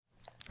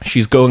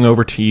she's going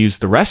over to use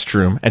the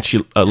restroom, and she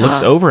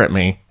looks over at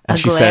me, and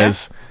she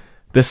says,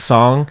 "This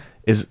song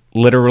is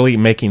literally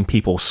making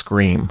people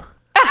scream."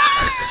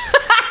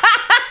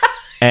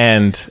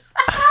 And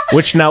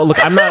which now,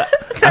 look, I'm not.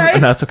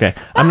 No, it's okay.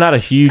 I'm not a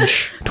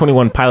huge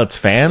 21 Pilots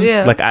fan.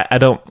 Yeah. Like I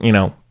don't,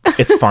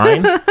 it's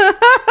fine.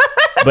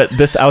 But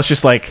this, I was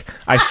just like,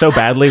 I so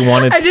badly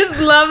wanted. I just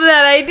love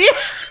that idea.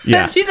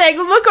 Yeah. She's like,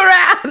 look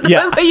around.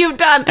 Yeah. Look what you've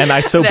done. And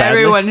I so badly.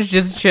 Everyone's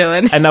just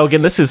chilling. And now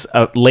again, this is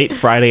a late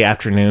Friday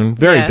afternoon,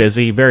 very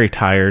busy, very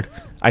tired.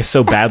 I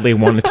so badly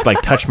wanted to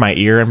like touch my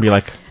ear and be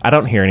like, I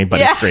don't hear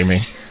anybody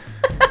screaming.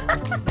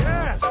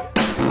 Yes.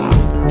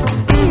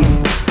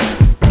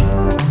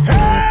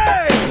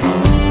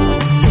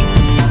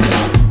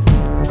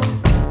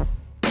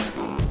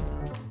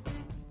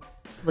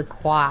 The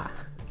qua.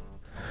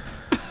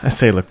 I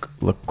say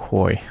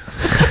LaCroix.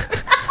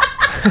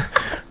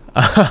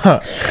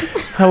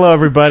 Hello,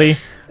 everybody.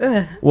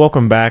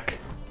 Welcome back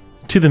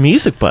to the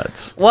Music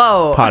Buds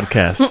Whoa.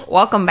 podcast.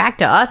 Welcome back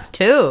to us,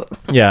 too.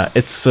 Yeah,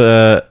 it's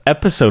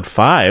episode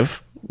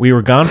 5. We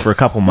were gone for a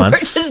couple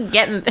months. We're just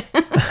getting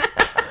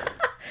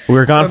We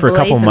were gone for a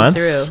couple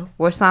months. through.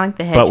 We're Sonic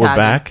the Hedgehog but we're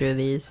back through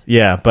these.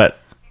 Yeah, but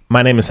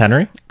my name is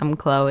Henry. I'm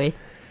Chloe.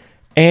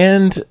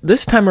 And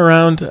this time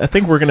around, I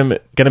think we're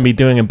gonna be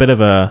doing a bit of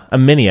a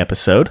mini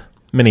episode.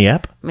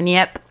 Mini-ep.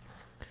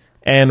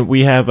 And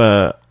we have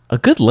a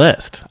good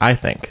list, I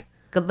think.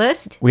 Good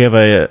list. We have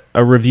a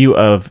review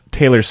of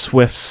Taylor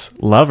Swift's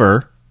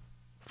Lover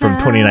from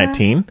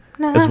 2019,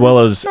 as well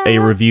as a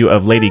review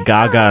of Lady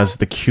Gaga's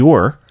The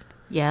Cure,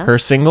 her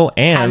single,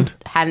 and...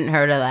 Hadn't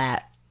heard of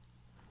that.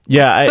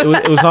 Yeah,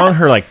 it was on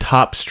her like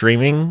top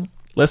streaming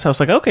list. I was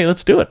like, okay,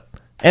 let's do it.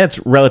 And it's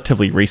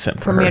relatively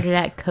recent for her. Premiered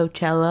at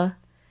Coachella.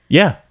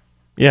 Yeah.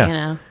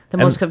 The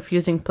most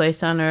confusing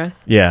place on earth.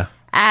 Yeah.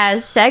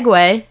 As segue,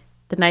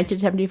 the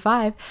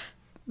 1975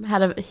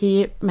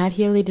 Matt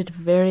Healy did a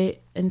very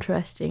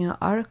interesting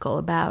article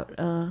about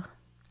how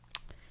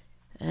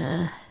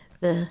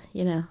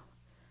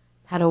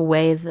to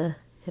weigh the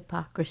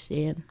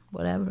hypocrisy and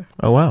whatever.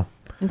 Oh wow.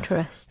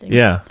 Interesting.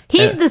 Yeah.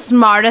 He's the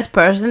smartest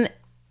person.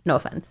 No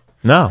offense.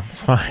 No,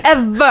 it's fine.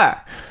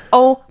 Ever.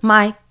 Oh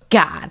my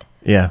God.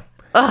 Yeah.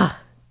 Ugh.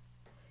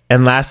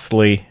 And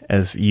lastly,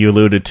 as you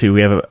alluded to,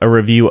 we have a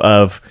review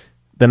of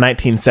the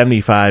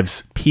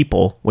 1975's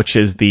People, which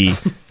is the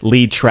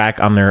lead track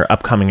on their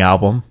upcoming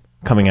album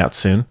coming out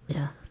soon.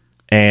 Yeah.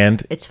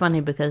 And it's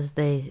funny because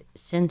they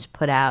since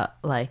put out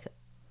like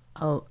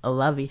a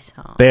lovey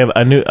song. They have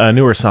a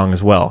newer song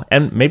as well,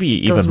 and maybe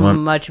even one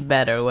much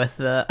better with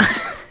the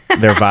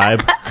their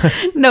vibe.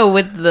 No,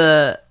 with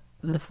the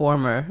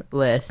former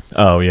list.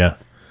 Oh yeah.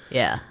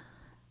 Yeah.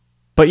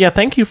 But yeah,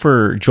 thank you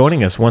for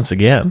joining us once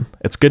again.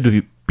 It's good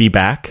to be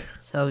back.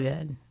 So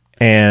good.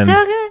 And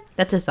so good.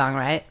 That's a song,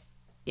 right?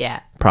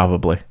 Yeah.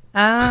 Probably.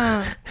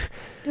 Oh.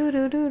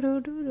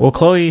 Well,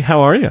 Chloe,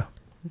 how are you?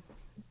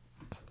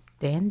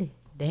 Dandy.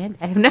 I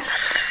have no...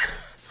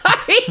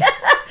 Sorry.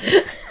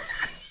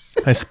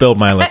 I spilled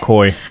my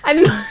LaCroix. I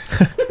know.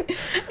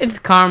 It's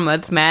karma.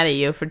 It's mad at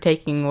you for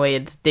taking away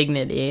its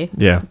dignity.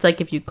 Yeah. It's like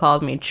if you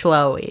called me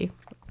Chloe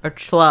or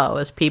Chlo,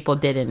 as people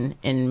did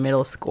in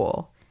middle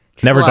school.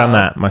 Chlo. Never done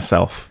that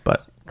myself,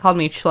 but... Called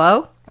me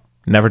Chlo?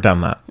 Never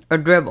done that. Or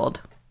dribbled?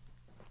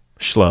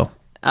 Schlo.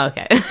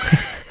 Okay.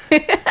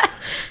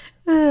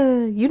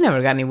 You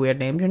never got any weird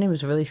names. Your name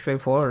was really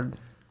straightforward.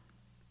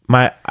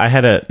 I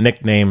had a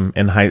nickname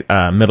in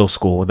middle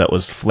school that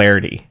was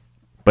Flaherty,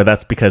 but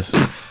that's because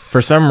for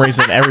some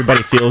reason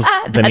everybody feels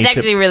the need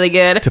really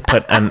good. to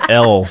put an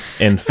L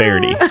in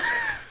Flaherty.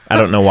 I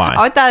don't know why.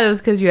 Oh, I thought it was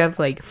because you have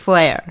like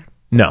flair.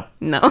 No.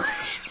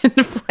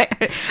 Flair.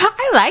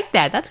 I like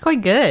that. That's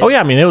quite good. Oh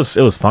yeah, I mean it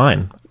was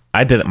fine.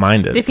 I didn't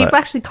mind it. Did people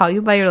actually call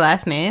you by your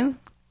last name?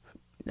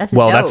 That's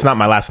not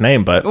my last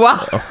name, but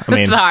well, I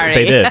mean, sorry.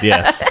 They did.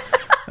 Yes,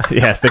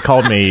 yes, they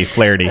called me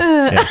Flaherty.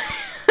 Yes.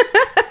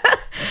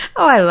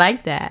 Oh, I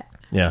like that.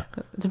 Yeah,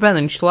 it's better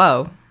than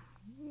Schlo.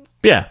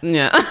 Yeah.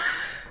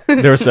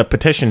 There was a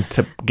petition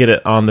to get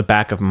it on the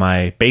back of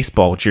my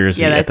baseball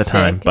jersey at the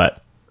time,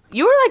 but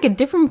you were like a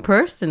different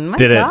person. My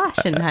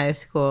gosh, in high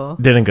school,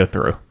 didn't go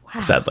through.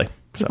 Wow. Sadly,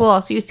 people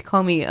also used to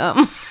call me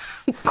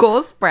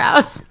Cole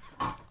Sprouse.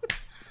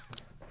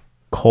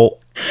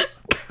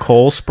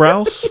 Cole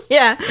Sprouse?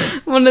 Yeah,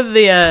 one of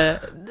the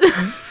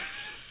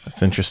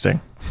That's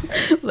interesting.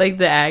 Like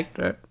the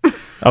actor.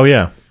 Oh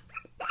yeah.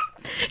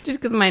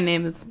 Just because my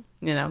name is,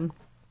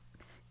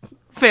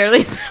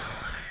 fairly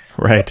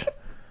Right.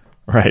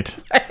 Sorry,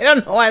 I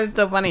don't know why it's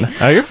so funny.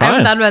 Oh, you're fine. I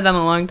haven't thought about that in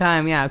a long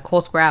time. Yeah,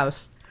 Cole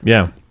Sprouse.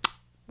 Yeah.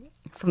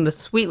 From the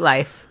Sweet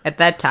Life at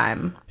that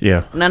time.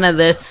 Yeah. None of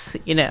this,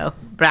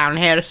 brown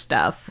hair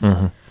stuff.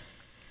 Mm-hmm.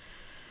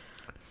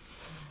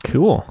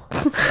 Cool.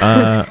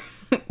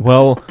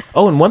 Well,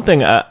 and one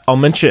thing, I'll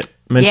mention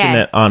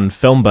it on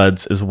Film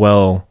Buds as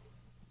well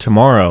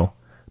tomorrow,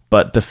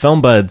 but the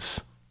Film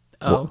Buds...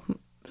 Oh,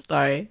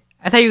 sorry.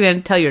 I thought you were going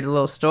to tell your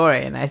little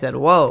story, and I said,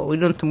 whoa, we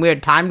doing some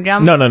weird time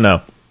jump?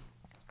 No.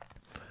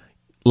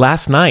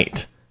 Last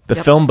night,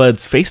 the Film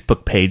Buds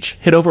Facebook page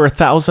hit over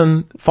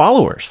 1,000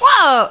 followers.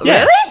 Whoa,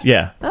 Yeah, really?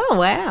 yeah. Oh,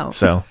 wow.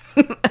 So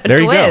there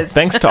you go. twist.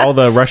 Thanks to all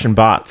the Russian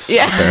bots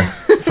out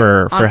there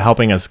for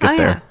helping us get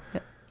there.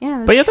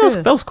 Yeah, But yeah, that's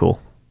that true. was cool.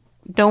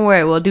 Don't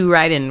worry, we'll do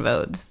write-in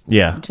votes.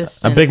 Yeah,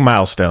 Just a big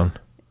milestone.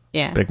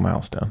 Yeah. Big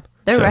milestone.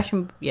 They're So,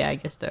 Russian. Yeah, I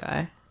guess there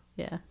are.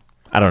 Yeah,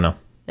 I don't know.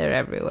 they're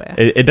everywhere.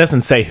 It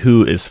doesn't say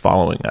who is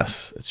following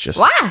us. It's just.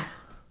 Why?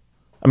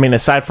 I mean,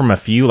 aside from a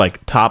few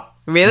like top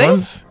Really?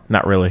 ones,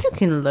 not really. You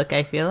can look,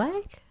 I feel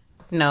like.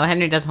 No,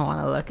 Henry doesn't want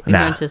to look. Nah.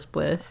 Ignorance is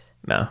bliss.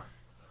 No.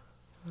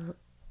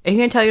 Are you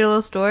going to tell your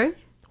little story?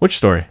 Which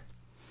story?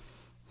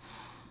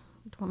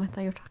 The one I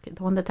thought you were talking.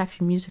 The one that's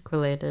actually music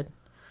related.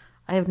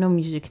 I have no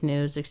music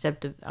news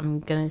except I'm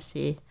going to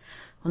see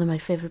one of my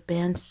favorite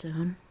bands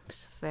soon.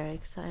 It's very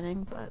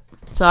exciting, but...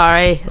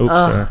 Sorry. Oops.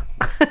 Ugh.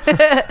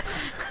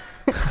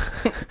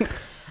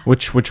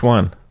 Which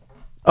one?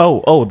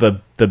 Oh,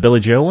 the Billy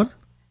Joe one?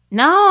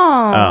 No.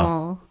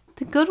 Oh.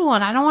 The good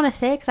one. I don't want to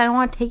say it because I don't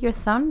want to take your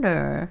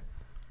thunder.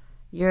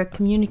 Your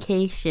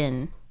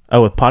communication.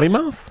 Oh, with Potty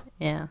Mouth?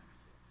 Yeah.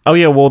 Oh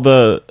yeah, well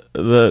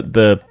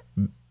the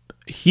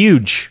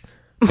huge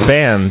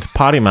band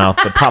Potty Mouth,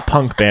 the pop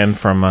punk band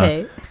from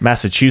Okay.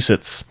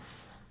 Massachusetts,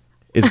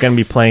 is going to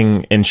be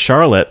playing in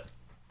Charlotte,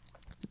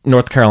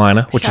 North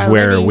Carolina, which is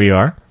where Charlotte-y. we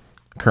are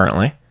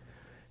currently,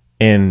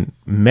 in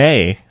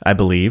May, I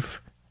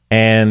believe.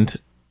 And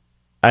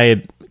I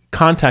had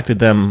contacted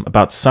them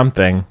about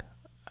something,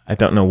 I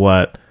don't know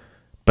what,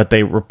 but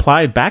they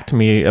replied back to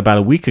me about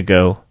a week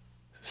ago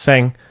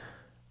saying,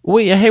 well,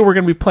 yeah, hey, we're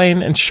going to be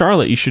playing in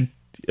Charlotte. You should,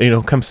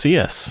 come see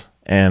us.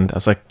 And I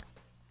was like,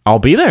 I'll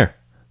be there.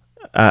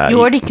 You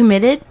already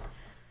committed?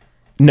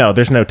 No,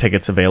 there's no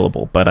tickets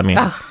available, but I mean,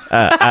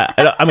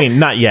 I mean,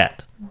 not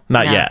yet.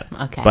 Not No, yet.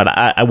 okay. But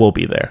I will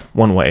be there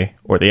one way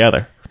or the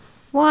other.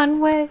 One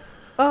way.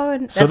 Oh,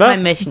 that's So my that-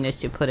 mission is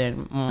to put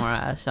in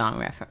more song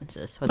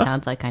references. So it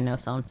sounds like I know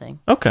something.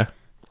 Okay.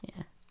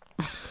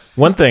 Yeah.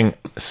 One thing,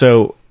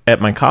 so at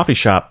my coffee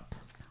shop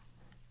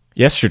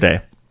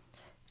yesterday,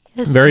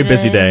 very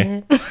busy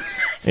day.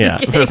 Yeah,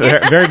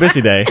 very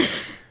busy day.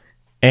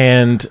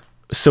 And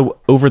so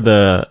over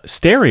the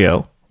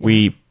stereo,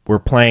 we were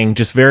playing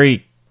just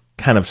very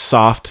kind of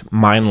soft,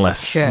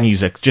 mindless Sure.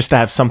 music, just to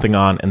have something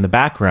on in the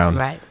background.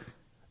 Right.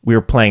 We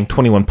were playing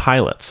 21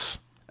 Pilots,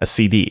 a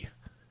CD.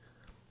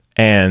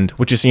 And,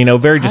 which is,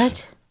 very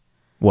just...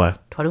 What?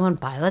 What? 21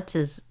 Pilots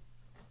is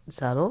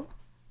subtle?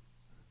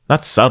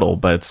 Not subtle,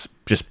 but it's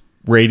just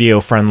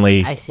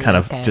radio-friendly, I see. kind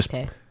of Okay, just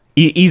okay.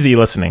 easy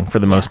listening for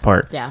the most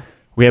part. Yeah.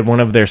 We had one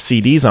of their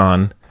CDs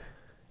on,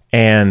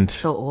 and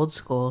So old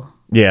school.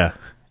 yeah,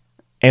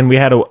 and we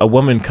had a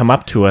woman come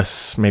up to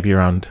us, maybe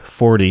around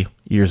 40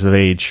 years of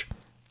age,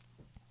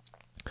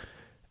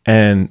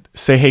 and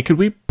say, hey, could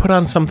we put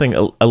on something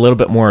a little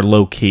bit more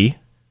low-key?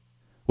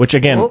 Which,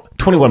 again, Oh.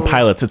 21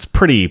 Pilots, it's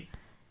pretty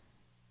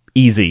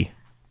easy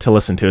to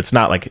listen to. It's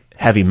not like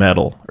heavy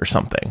metal or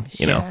something,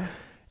 Sure.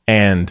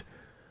 And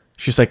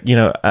she's like,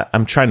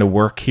 I'm trying to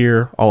work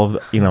here, all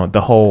of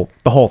the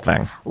whole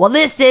thing. Well,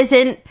 this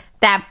isn't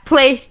that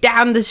place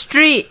down the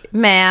street,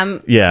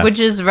 ma'am. Yeah. Which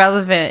is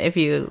relevant if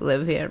you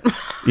live here.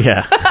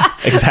 Yeah,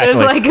 exactly. There's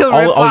like a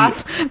All- all you-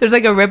 ripoff. There's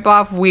like a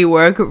ripoff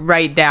WeWork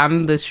right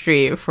down the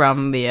street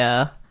from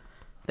the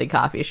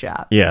coffee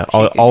shop. Yeah, She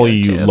could all go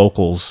you to.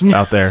 locals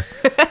out there.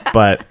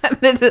 But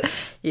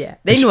Yeah,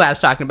 they knew what I was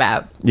talking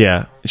about.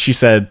 yeah, she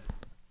said,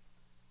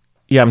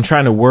 yeah, I'm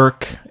trying to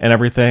work and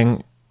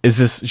everything. Is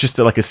this just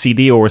like a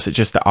CD or is it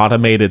just an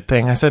automated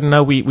thing? I said,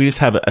 no, we just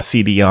have a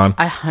CD on.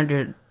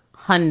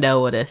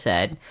 Hundo would have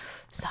said,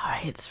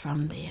 sorry, it's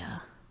from the...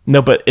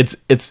 No, but it's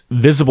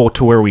visible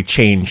to where we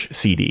change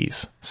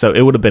CDs. So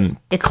it would have been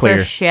It's clear.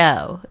 for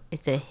show.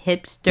 It's a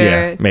hipster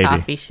Yeah, maybe.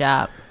 coffee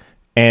shop.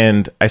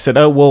 And I said,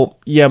 oh, well,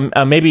 yeah,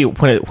 maybe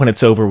when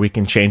it's over, we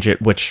can change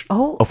it, which,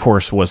 Oh. of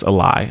course, was a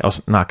lie. I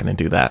was not going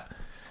to do that.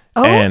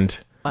 Oh. And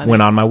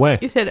went on my way.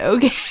 You said,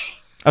 okay.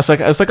 I was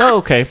like, oh,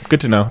 okay, good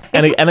to know.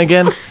 And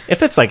again,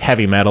 if it's like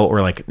heavy metal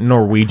or like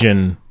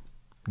Norwegian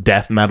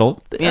death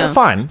metal, Yeah.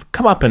 fine,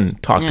 come up and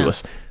talk to Yeah.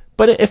 us.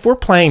 But if we're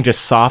playing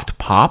just soft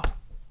pop,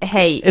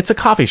 Hey, it's a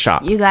coffee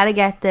shop. you gotta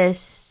get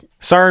this.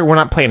 Sorry, we're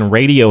not playing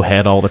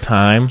Radiohead all the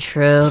time.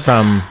 True.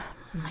 Some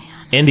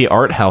indie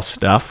art house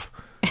stuff.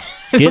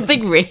 I don't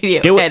think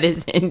Radiohead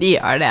is indie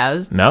art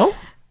house. No,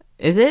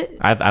 Is it?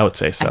 I would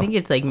say so. I think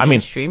it's like I mean,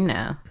 mainstream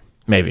now.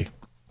 maybe.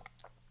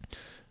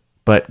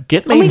 But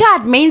get Oh my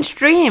god,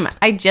 mainstream!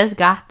 I just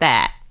got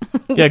that.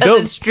 Yeah, 'Cause go-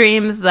 It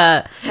streams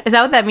the. Is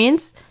that what that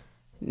means?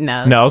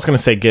 No. No, I was gonna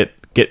say get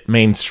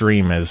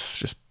mainstream as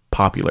just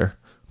popular,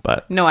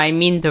 but No, I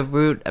mean the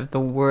root of the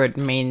word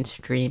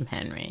mainstream,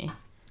 Henry.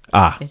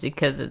 Is it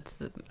because it's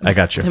I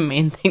got you. the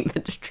main thing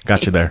that streams?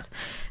 Got you there.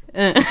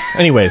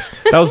 Anyways,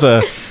 that was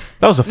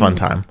a fun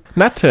time.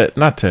 Not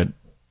to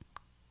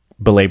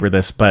belabor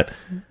this, but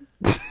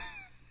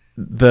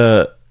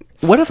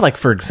what if, like,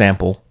 for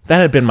example, that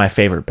had been my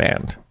favorite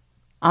band.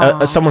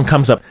 Someone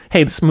comes up,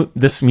 hey,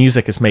 this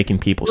music is making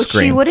people Which she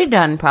scream. would have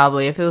done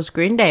probably if it was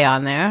Green Day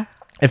on there.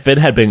 If it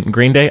had been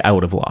Green Day, I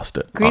would have lost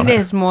it. Green on Day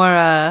her. is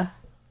more,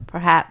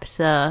 perhaps,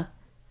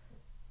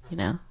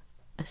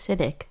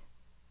 acidic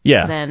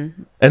Yeah.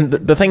 than... And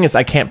the thing is,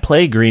 I can't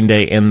play Green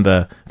Day in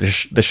the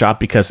shop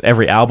because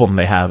every album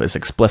they have is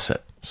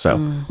explicit.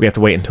 So we have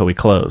to wait until we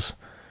close.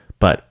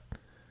 But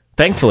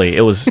thankfully,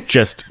 it was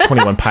just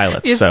 21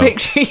 Pilots. Just So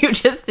picture you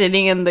just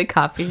sitting in the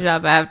coffee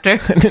shop after.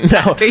 no,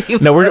 after you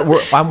no,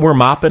 we're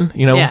mopping,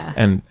 Yeah.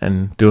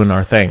 and doing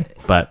our thing.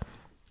 But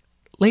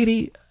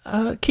lady,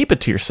 keep it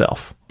to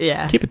yourself.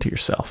 Yeah. Keep it to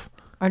yourself.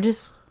 Or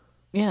just,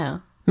 you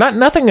know,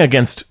 Nothing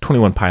against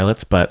 21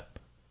 Pilots, but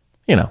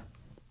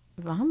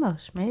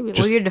almost, maybe.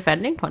 Just- Well, you're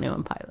defending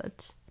 21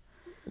 Pilots.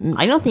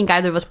 I don't think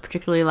either of us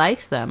particularly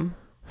likes them.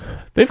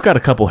 they've got a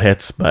couple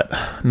hits, but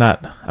I'm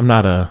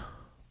not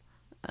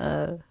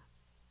a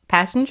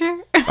Passenger?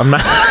 I'm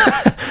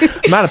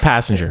not a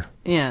passenger.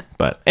 Yeah.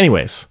 But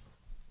anyways,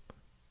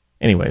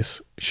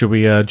 should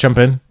we jump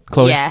in,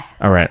 Chloe? Yeah.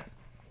 All right.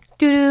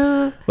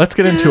 Doo-doo. Let's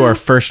get into our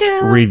first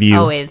review.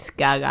 Oh, it's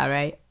Gaga,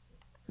 right?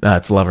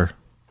 It's Lover,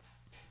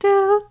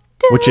 Doo,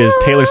 doo. which is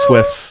Taylor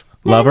Swift's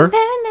Lover. Na,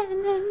 na,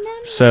 na, na.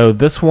 So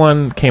this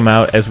one came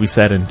out, as we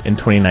said, in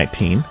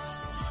 2019,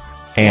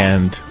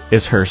 and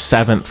is her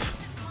 7th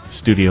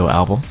studio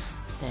album.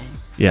 Dang.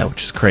 Yeah,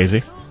 which is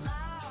crazy.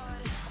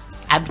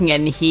 I've been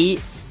getting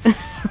heat.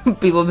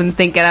 People have been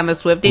thinking I'm a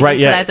Swiftie. Right,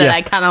 yeah, I said yeah.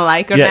 I kind of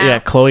like her Yeah, now. yeah.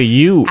 Chloe,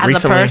 you As a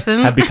recently person?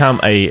 have become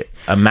a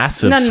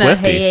massive No,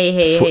 Swiftie.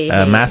 hey,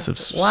 A massive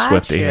Watch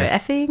Swiftie your here.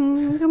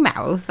 effing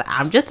mouth.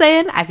 I'm just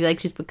saying, I feel like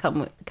she's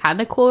become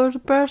kind of cooler as a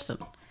person.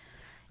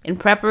 In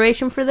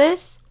preparation for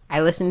this,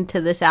 I listened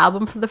to this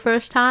album for the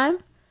first time.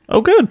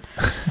 Oh, good.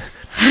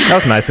 That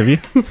was nice of you.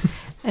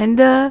 And,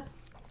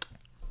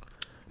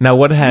 Now,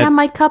 what not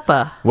my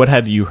cuppa.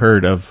 had you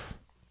heard of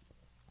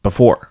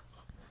before?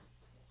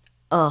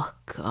 Oh,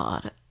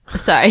 God.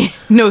 Sorry.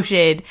 No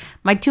shade.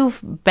 My two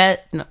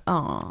no,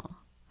 oh.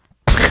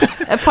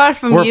 Apart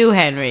from We're- you,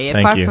 Henry.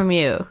 Thank Apart you. from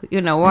you.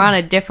 You know, we're on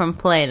a different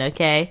plane,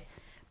 okay?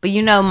 But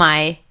you know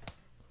my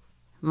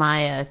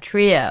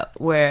trio,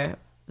 where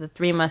the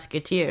Three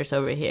Musketeers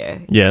over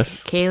here.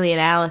 Yes. Kaylee and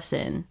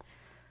Allison,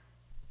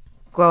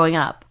 growing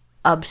up,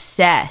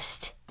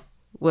 obsessed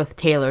with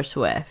Taylor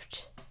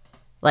Swift.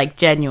 Like,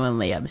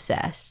 genuinely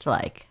obsessed.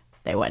 Like,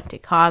 they went to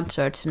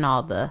concerts and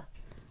all the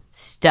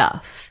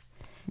stuff.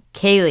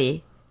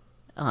 Kaylee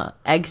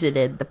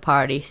exited the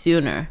party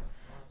sooner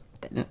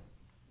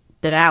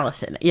than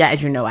Allison. Yeah,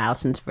 as you know,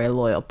 Allison's a very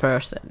loyal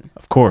person.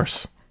 Of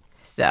course.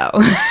 So,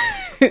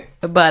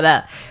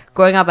 but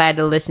growing up, I had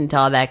to listen to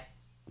all that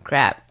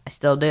crap. I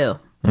still do.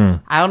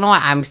 I don't know why.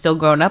 I'm still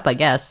growing up, I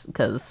guess,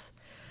 because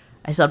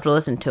I still have to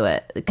listen to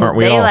it. Because Aren't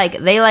we all?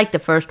 they like the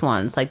first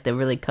ones, like the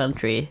really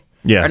country.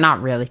 Yeah. Or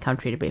not really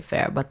country, to be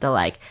fair, but the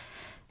like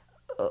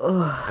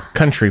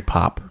Country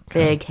pop.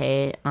 big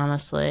hate,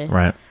 honestly.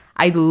 Right.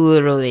 I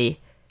literally,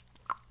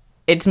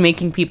 it's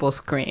making people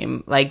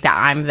scream like that.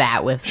 I'm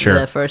that with Sure.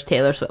 the first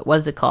Taylor Swift.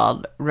 What's it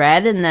called?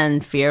 Red and then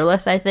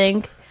Fearless, I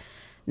think.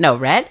 No,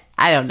 Red?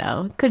 I don't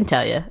know. Couldn't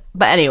tell you.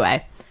 But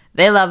anyway,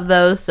 they love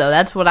those, so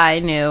that's what I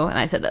knew. And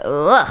I said,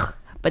 ugh.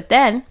 But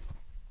then,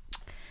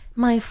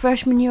 my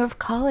freshman year of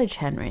college,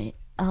 Henry,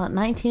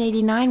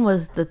 1989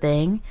 was the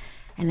thing.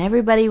 And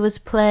everybody was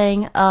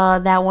playing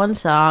that one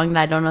song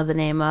that I don't know the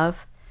name of.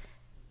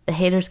 The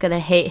hater's gonna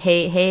hate,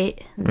 hate,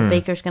 hate. The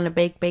baker's gonna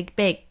bake, bake,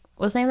 bake.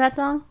 What's the name of that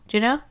song? Do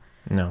you know?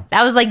 No.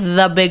 That was like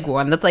the big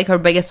one. That's like her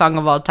biggest song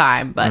of all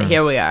time. But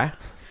here we are.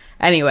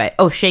 Anyway,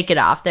 Shake It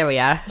Off. There we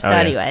are. So Oh, yeah.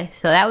 anyway,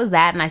 so that was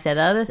that. And I said,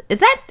 is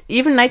that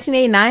even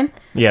 1989?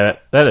 Yeah,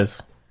 that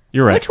is.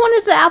 You're right. Which one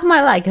is the album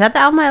I like? Is that the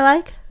album I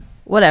like?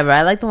 Whatever.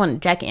 I like the one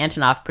Jack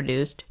Antonoff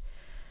produced.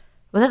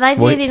 Was it Well,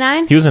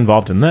 1989? he was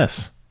involved in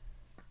this.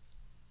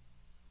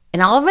 In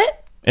all of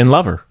it? In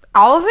Lover.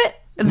 All of it?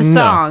 The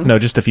song? No,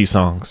 just a few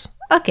songs.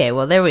 Okay,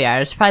 well, there we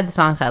are. It's probably the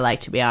songs I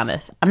like, to be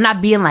honest. I'm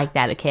not being like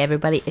that, okay,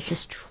 everybody? It's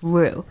just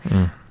true.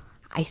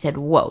 I said,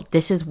 whoa,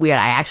 this is weird.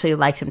 I actually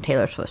like some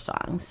Taylor Swift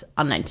songs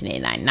on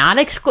 1989. Not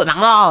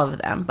all of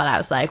them, but I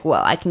was like,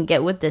 whoa, I can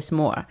get with this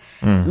more.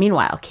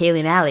 Meanwhile, Kaylee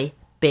and Allie,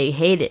 big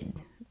hated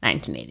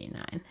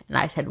 1989. And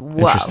I said,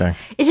 whoa. Interesting.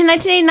 Is it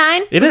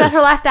 1989? It Was is. that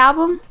her last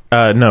album?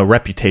 No,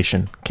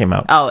 Reputation came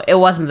out. Oh, it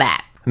wasn't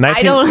that.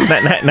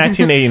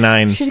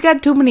 1989. She's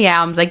got too many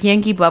albums. I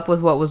can't keep up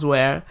with what was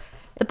where.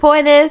 The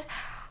point is,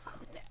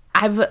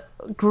 I've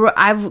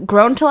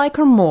grown to like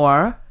her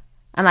more,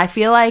 and I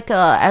feel like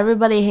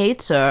everybody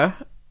hates her,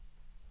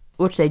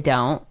 which they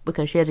don't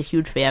because she has a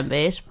huge fan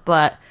base.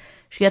 But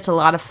she gets a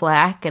lot of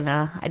flack, and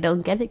I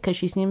don't get it because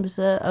she seems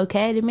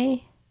okay to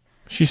me.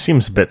 She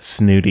seems a bit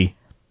snooty.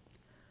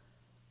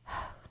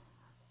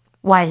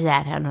 Why is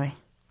that, Henry?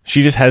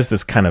 She just has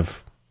this kind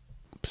of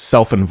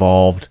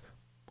self-involved,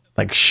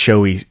 like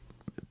showy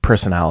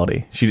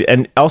personality.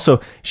 And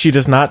also she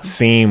does not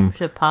seem.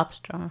 She's a pop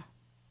star.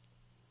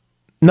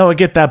 No, I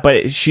get that,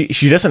 but she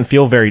doesn't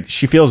feel very.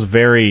 She feels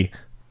very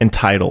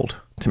entitled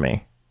to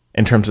me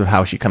in terms of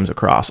how she comes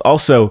across.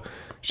 Also,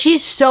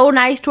 She's so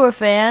nice to her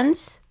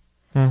fans.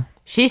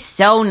 She's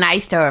so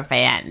nice to her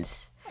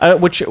fans.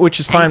 which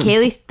is fine. And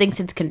Kaylee thinks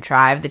it's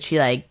contrived that she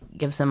like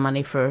gives them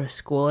money for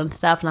school and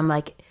stuff, and I'm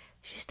like,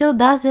 she still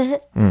does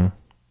it.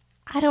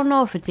 I don't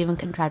know if it's even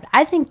contrived.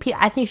 I think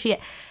she.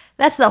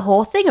 That's the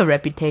whole thing of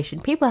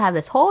Reputation. People have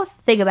this whole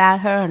thing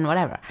about her and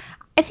whatever.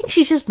 I think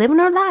she's just living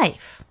her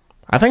life.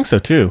 I think so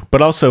too.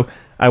 But also,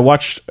 I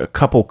watched a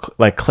couple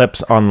like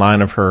clips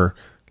online of her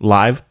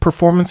live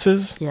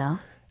performances. Yeah.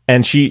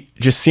 And she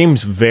just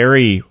seems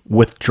very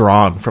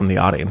withdrawn from the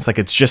audience. Like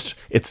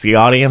it's the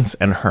audience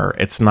and her.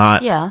 It's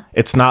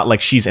not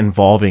like she's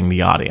involving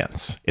the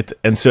audience.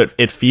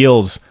 It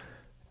feels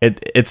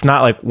it's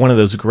not like one of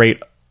those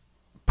great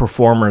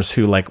performers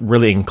who like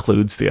really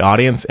includes the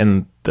audience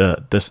in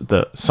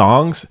the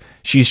songs.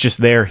 She's just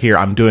there. Here,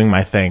 I'm doing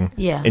my thing.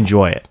 Yeah.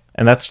 Enjoy it.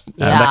 And that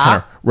kind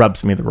of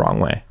rubs me the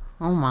wrong way.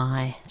 Oh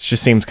my. It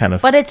just seems kind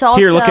of. But it's also,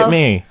 here, look at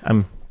me.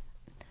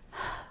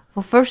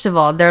 Well, first of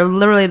all, they're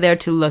literally there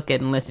to look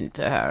and listen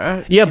to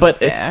her. Yeah, but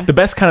the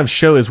best kind of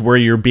show is where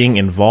you're being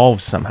involved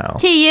somehow.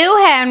 To you,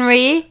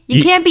 Henry,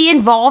 you can't be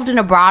involved in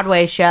a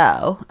Broadway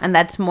show, and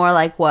that's more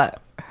like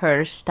what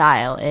her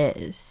style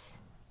is.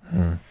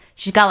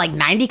 She's got like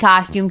 90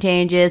 costume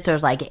changes.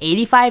 There's like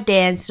 85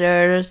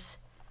 dancers.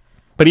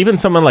 But even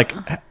someone like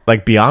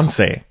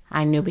Beyonce,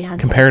 I knew Beyonce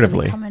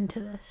comparatively was come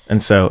into this,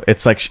 and so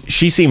it's like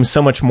she seems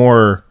so much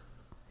more.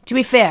 To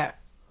be fair.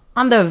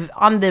 On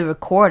the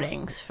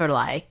recordings for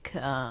like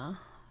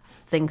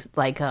things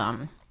like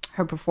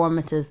her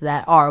performances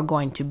that are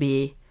going to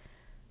be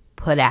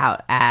put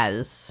out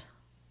as,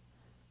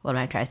 what am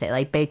I trying to say,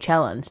 like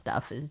Beychella and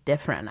stuff is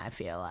different. I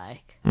feel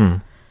like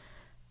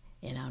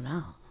you don't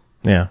know.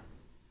 Yeah,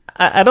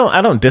 I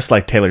don't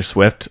dislike Taylor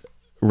Swift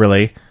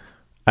really.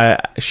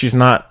 She's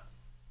not.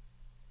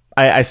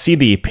 I see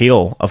the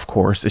appeal, of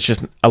course. It's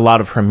just a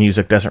lot of her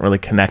music doesn't really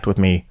connect with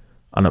me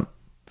on a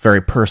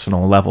very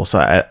personal level, so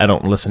I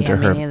don't listen to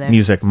her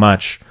music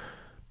much.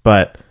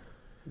 But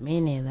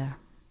me neither.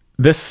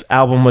 This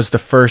album was the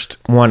first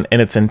one in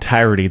its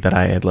entirety that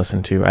I had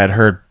listened to. I had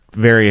heard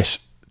various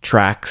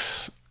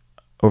tracks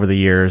over the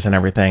years and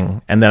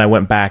everything, and then I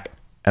went back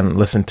and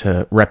listened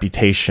to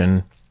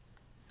Reputation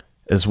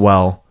as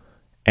well.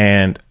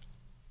 And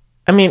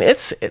I mean,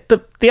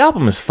 the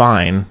album is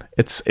fine.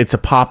 It's a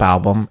pop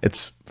album.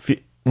 It's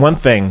one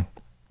thing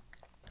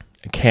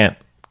I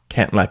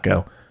can't let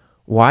go.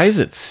 Why is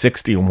it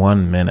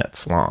 61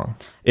 minutes long?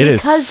 It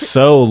is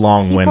so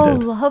long-winded.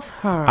 People love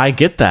her. I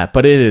get that,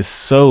 but it is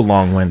so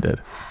long-winded.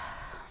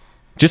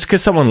 Just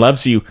because someone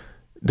loves you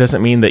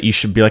doesn't mean that you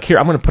should be like, here,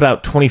 I'm going to put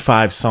out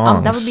 25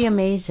 songs. That would be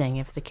amazing.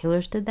 If the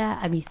Killers did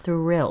that, I'd be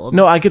thrilled.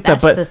 No, I get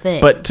that, That's the thing.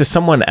 but to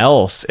someone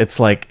else, it's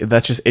like,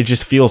 it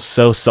just feels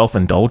so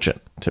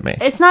self-indulgent to me.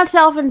 It's not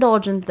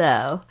self-indulgent,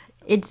 though.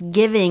 It's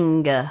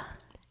giving,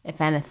 if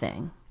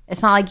anything.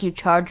 It's not like you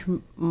charge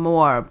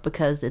more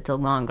because it's a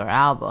longer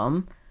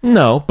album.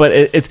 No, but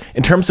it's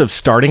in terms of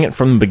starting it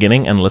from the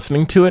beginning and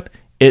listening to it,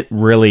 it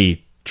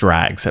really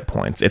drags at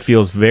points. It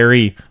feels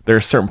there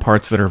are certain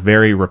parts that are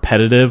very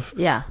repetitive,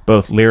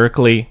 both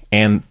lyrically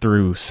and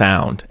through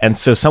sound. And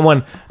so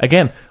someone,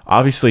 again,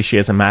 obviously she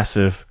has a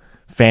massive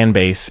fan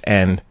base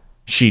and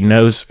she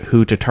knows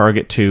who to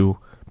target to,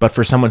 but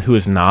for someone who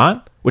is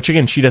not, which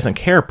again, she doesn't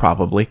care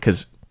probably,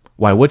 because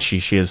why would she?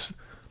 She has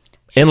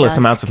endless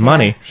amounts of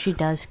money. She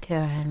does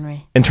care,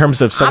 Henry. In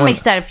terms of someone, I'm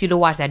excited for you to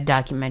watch that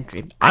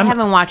documentary. I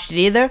haven't watched it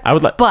either. I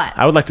would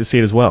like to see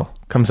it as well.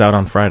 Comes out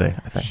on Friday,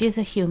 I think. She's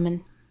a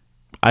human.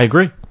 I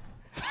agree.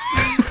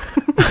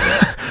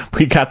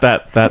 We got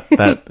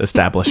that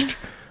established.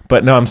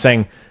 But no, I'm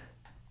saying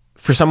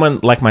for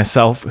someone like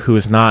myself who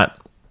is not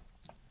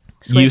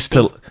used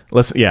to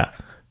listen,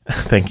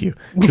 thank you,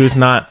 who's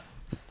not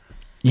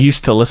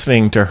used to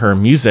listening to her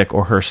music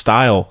or her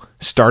style,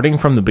 starting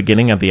from the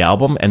beginning of the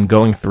album and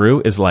going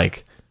through is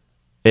like,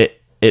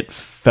 it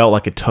felt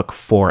like it took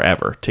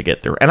forever to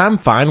get through. And I'm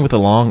fine with a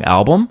long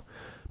album,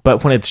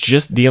 but when it's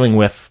just dealing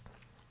with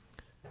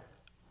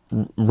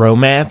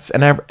romance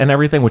and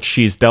everything, which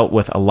she's dealt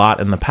with a lot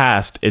in the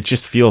past, it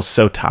just feels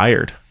so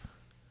tired.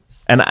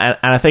 And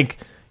I think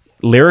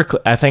lyrically,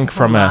 I think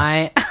from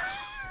and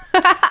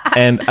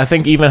I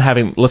think even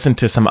having listened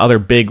to some other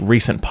big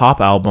recent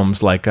pop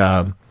albums like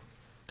the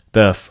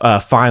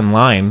Fine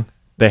Line,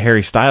 the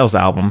Harry Styles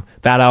album,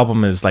 that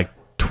album is like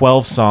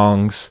 12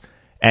 songs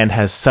and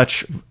has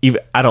such,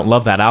 I don't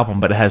love that album,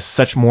 but it has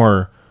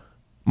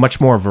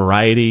much more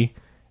variety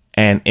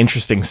and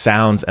interesting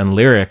sounds and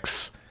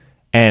lyrics.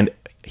 And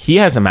he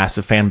has a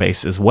massive fan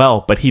base as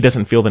well, but he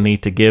doesn't feel the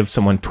need to give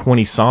someone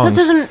 20 songs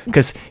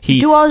because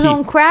he do all his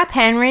own crap,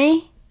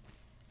 Henry.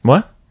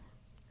 What?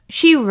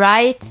 She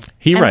writes.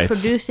 He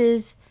writes,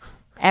 produces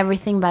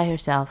everything by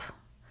herself.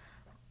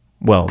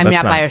 Well, I mean,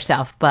 not by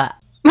herself, but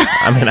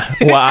I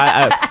mean, well,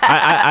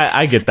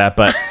 I get that,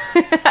 but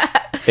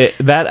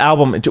that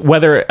album,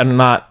 whether or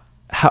not,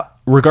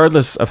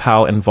 regardless of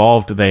how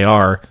involved they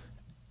are,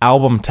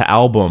 album to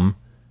album,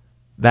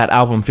 that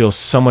album feels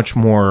so much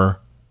more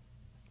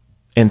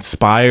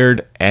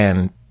inspired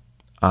and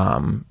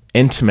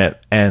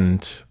intimate,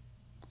 and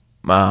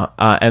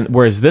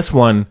whereas this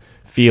one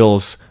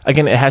feels,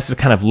 again, it has this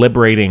kind of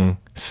liberating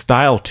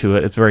style to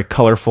it. It's very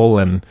colorful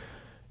and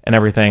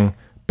everything,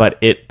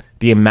 but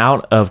the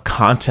amount of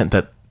content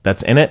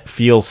that's in it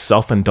feels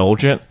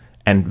self-indulgent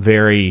and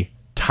very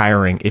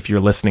tiring if you're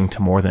listening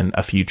to more than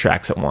a few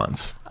tracks at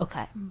once.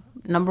 Okay.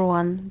 Number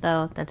one,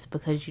 though, that's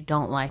because you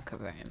don't like her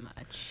very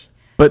much.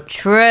 But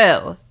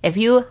true. If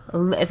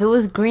it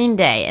was Green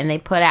Day and they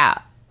put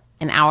out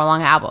an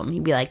hour-long album,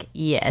 you'd be like,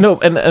 yes. No,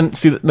 and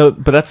see, no,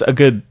 but that's a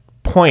good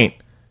point.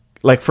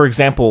 Like, for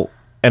example,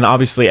 and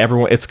obviously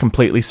it's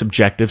completely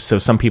subjective, so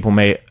some people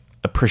may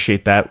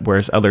appreciate that,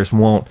 whereas others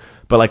won't.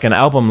 But like an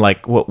album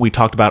like what we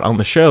talked about on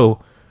the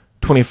show,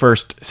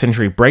 21st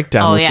Century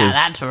Breakdown,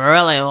 that's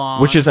really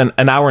long. Which is an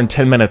hour and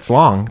 10 minutes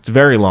long. It's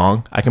very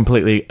long. I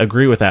completely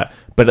agree with that.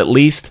 But at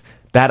least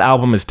that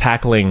album is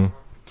tackling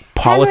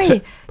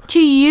politics. To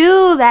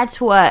you,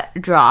 that's what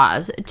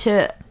draws.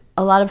 To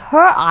a lot of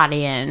her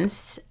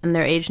audience and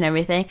their age and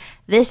everything,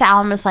 this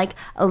album is like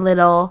a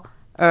little,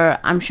 or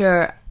I'm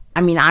sure,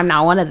 I mean, I'm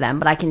not one of them,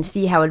 but I can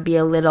see how it'd be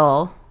a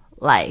little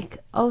like,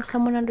 oh,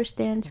 someone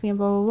understands me and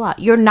blah, blah, blah.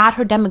 You're not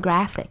her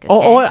demographic. Okay?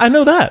 Oh, I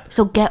know that.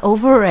 So get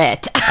over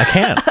it. I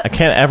can't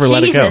ever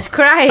let it go. Jesus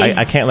Christ.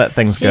 I can't let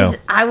things go.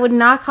 I would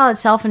not call it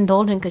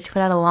self-indulgent because she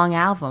put out a long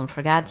album,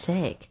 for God's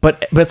sake.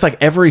 But it's like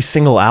every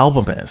single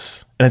album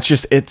is. And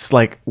it's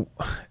like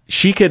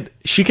she could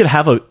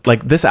have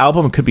this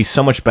album could be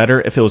so much better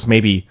if it was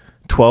maybe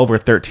 12 or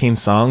 13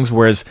 songs.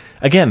 Whereas,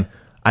 again,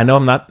 I know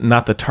I'm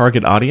not the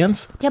target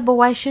audience. Yeah, but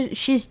why should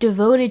she's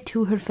devoted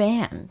to her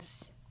fans?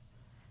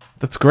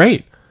 That's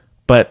great,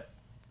 but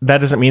that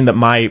doesn't mean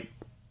that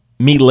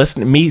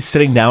me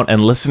sitting down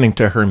and listening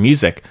to her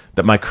music,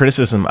 that my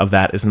criticism of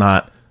that is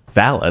not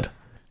valid.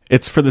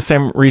 It's for the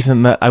same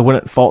reason that I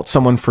wouldn't fault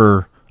someone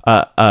for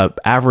a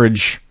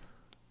average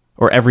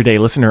or everyday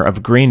listener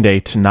of Green Day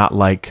to not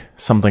like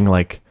something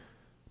like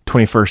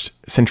 21st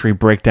Century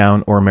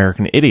Breakdown or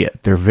American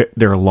Idiot.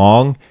 They're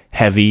long,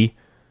 heavy,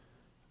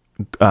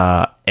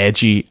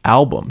 edgy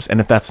albums,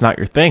 and if that's not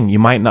your thing, you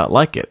might not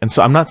like it. And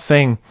so I'm not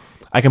saying.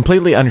 I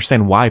completely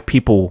understand why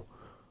people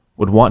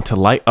would want to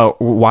like,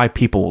 why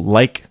people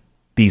like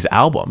these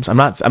albums. I'm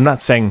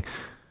not saying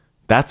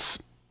that's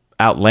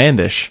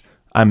outlandish.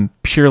 I'm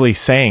purely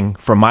saying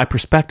from my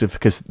perspective,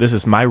 because this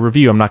is my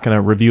review. I'm not going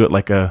to review it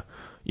like a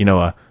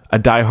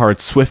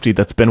diehard Swiftie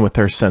that's been with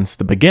her since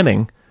the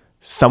beginning.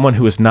 Someone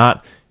who is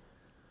not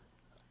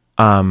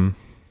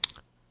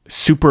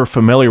super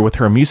familiar with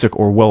her music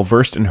or well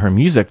versed in her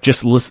music,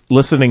 just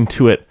listening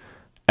to it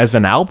as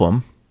an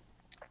album,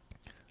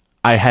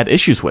 I had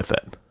issues with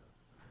it.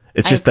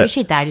 It's just I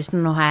appreciate that. I just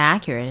don't know how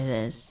accurate it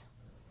is.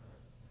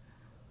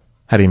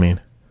 How do you mean?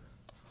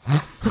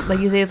 Like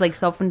you say, it's like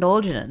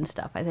self-indulgent and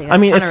stuff. I think.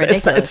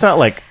 That's it's not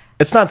like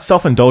it's not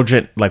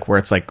self-indulgent like where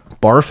it's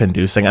like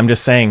barf-inducing. I'm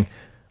just saying,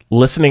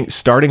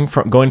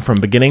 going from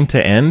beginning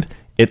to end,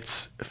 it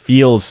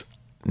feels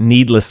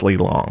needlessly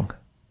long.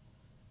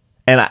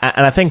 And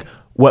I think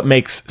what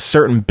makes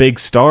certain big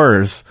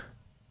stars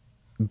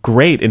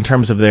great in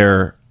terms of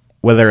their,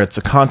 whether it's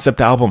a concept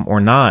album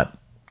or not,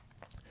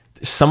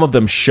 some of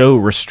them show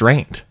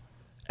restraint,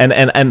 and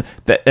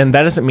that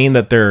doesn't mean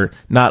that they're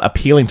not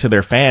appealing to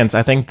their fans.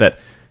 I think that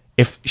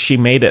if she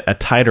made it a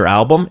tighter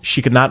album,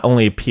 she could not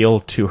only appeal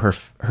to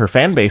her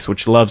fan base,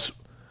 which loves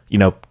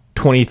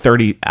 20,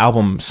 30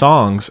 album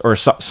songs or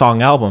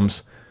song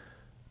albums,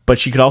 but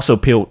she could also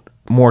appeal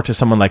more to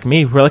someone like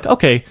me, who are like,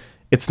 okay,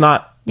 it's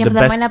not the best.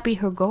 That might not be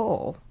her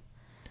goal.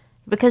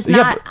 Because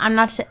I'm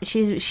not.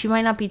 She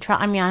might not be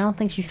trying. I mean, I don't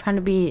think she's trying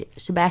to be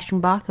Sebastian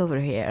Bach over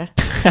here.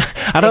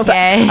 I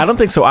don't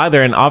think so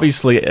either. And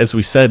obviously, as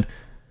we said,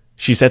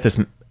 she's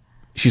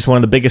one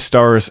of the biggest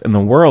stars in the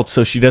world,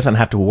 so she doesn't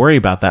have to worry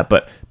about that.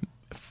 But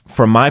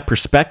from my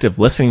perspective,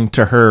 listening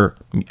to her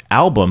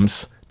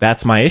albums,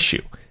 that's my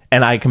issue,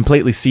 and I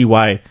completely see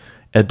why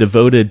a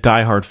devoted,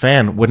 diehard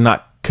fan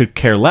could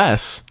care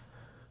less.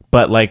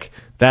 But like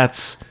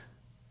that's.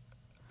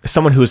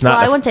 Someone who is not. Well,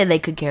 I wouldn't say they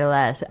could care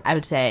less. I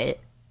would say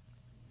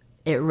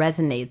it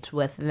resonates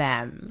with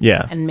them.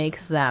 Yeah. And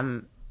makes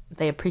them.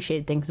 They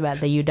appreciate things about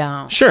it that you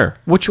don't. Sure.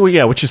 Which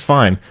is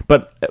fine.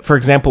 But for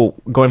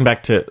example, going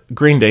back to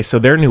Green Day, so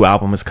their new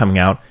album is coming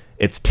out.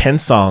 It's 10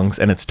 songs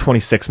and it's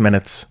 26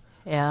 minutes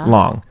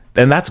long.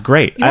 And that's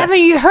great. Haven't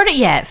you heard it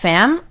yet,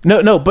 fam?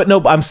 No,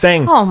 I'm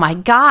saying. Oh my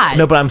God.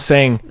 No, but I'm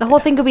saying. The whole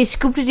thing could be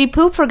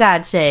scoop-de-dee-poop, for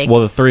God's sake.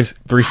 Well, the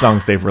three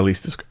songs they've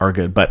released are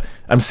good. But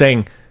I'm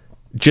saying,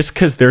 just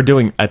because they're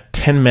doing a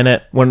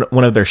 10-minute,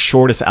 one of their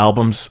shortest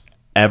albums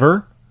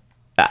ever,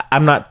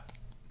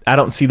 I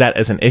don't see that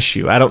as an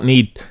issue. I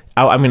mean,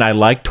 I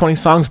like 20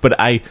 songs, but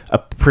I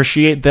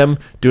appreciate them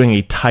doing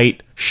a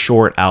tight,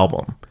 short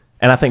album.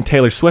 And I think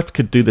Taylor Swift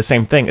could do the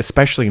same thing,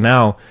 especially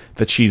now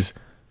that she's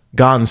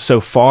gone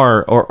so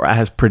far or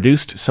has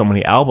produced so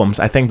many albums.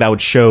 I think that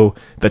would show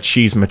that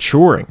she's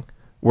maturing.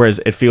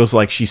 Whereas it feels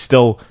like she's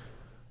still,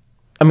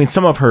 I mean,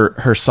 some of her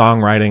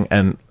songwriting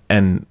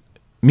and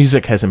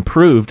music has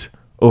improved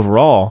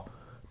overall,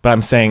 but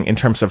I'm saying in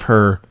terms of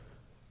her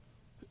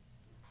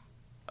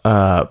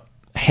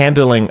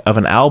handling of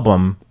an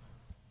album,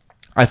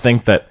 I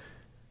think that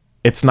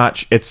it's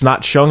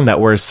not showing that.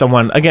 Whereas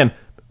someone, again,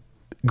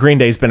 Green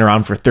Day's been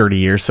around for 30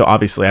 years, so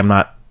obviously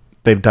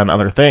they've done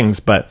other things,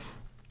 but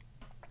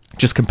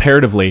just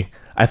comparatively,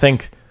 I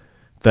think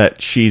that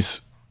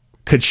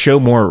could show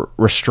more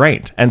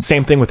restraint. And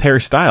same thing with Harry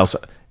Styles.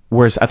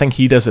 Whereas I think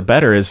he does it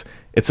better is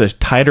it's a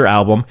tighter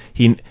album.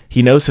 He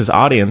knows his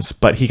audience,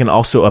 but he can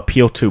also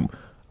appeal to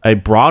a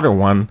broader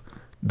one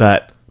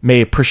that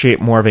may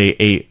appreciate more of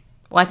a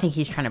Well, I think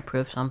he's trying to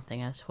prove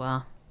something as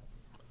well.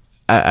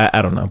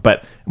 I don't know,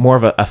 but more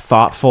of a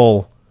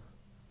thoughtful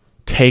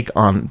take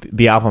on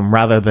the album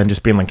rather than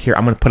just being like, here,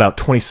 I'm going to put out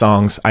 20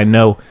 songs. I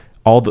know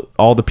all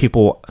the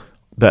people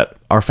that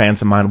are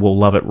fans of mine will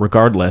love it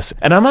regardless.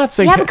 And I'm not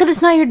saying because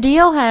it's not your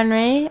deal,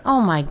 Henry.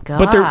 Oh my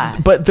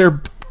god. But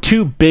they're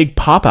two big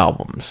pop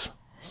albums.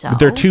 So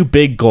they're two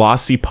big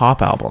glossy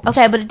pop albums.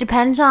 Okay, but it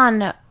depends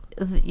on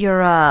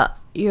your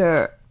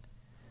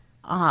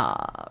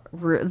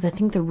I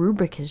think the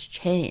rubric has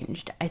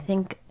changed. I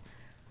think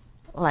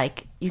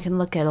like you can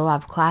look at a lot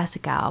of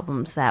classic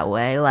albums that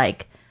way.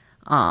 Like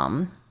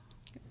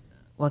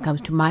what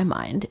comes to my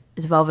mind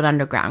is Velvet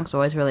Underground. It's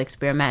always really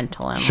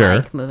experimental and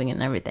like moving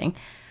and everything.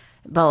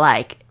 But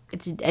like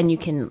and you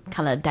can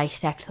kind of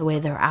dissect the way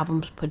their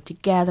albums put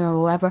together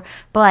or whatever.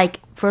 But like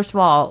first of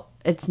all,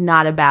 it's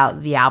not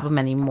about the album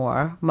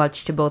anymore,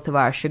 much to both of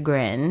our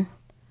chagrin.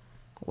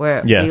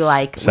 Where yes, we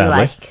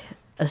like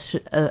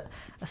a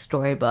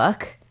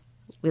storybook,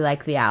 we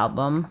like the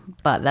album,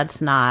 but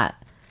that's not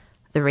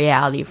the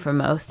reality for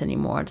most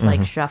anymore. It's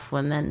like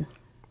shuffling then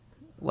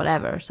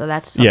whatever. So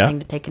that's something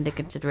to take into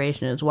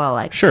consideration as well.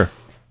 Like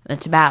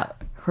it's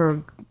about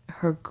her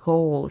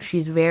goal.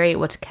 She's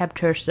what's kept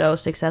her so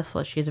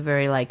successful. She's a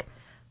very like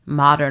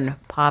modern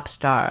pop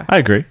star. I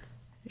agree.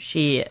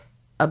 She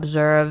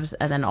observes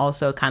and then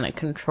also kind of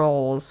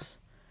controls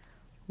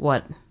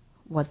what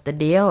the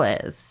deal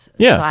is.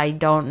 Yeah. So I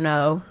don't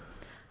know.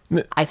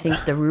 I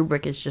think the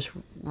rubric is just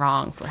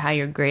wrong for how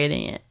you're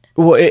grading it.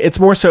 Well, it's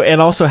more so,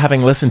 and also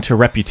having listened to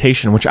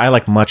Reputation, which I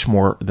like much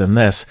more than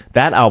this,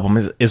 that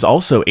album is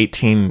also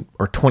 18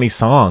 or 20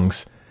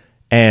 songs.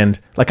 And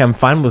like I'm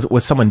fine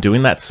with someone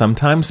doing that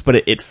sometimes,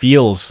 but it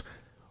feels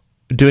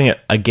doing it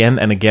again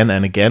and again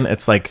and again.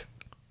 It's like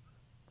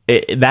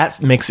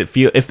that makes it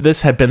feel. If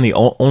this had been the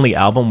only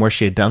album where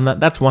she had done that,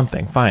 that's one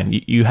thing. Fine,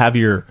 you have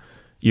your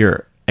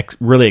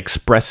really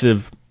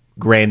expressive,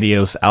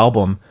 grandiose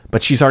album,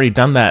 but she's already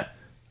done that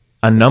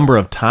a number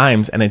of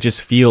times, and it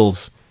just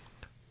feels,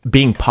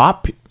 being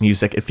pop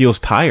music, it feels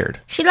tired.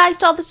 She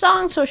liked all the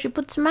songs, so she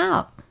puts them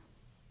out.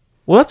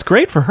 Well, that's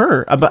great for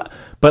her,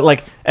 but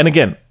like, and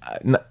again,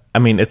 I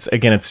mean,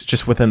 it's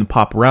just within the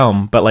pop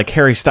realm. But like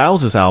Harry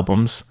Styles'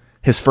 albums,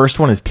 his first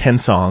one is 10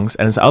 songs,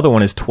 and his other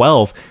one is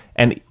 12.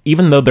 And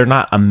even though they're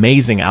not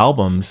amazing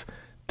albums,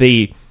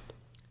 I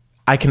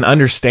can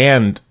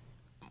understand.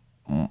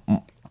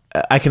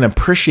 I can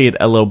appreciate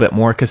a little bit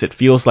more because it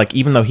feels like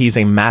even though he's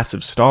a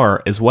massive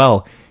star as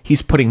well,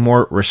 he's putting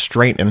more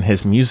restraint in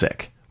his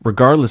music,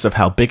 regardless of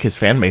how big his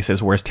fan base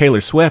is. Whereas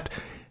Taylor Swift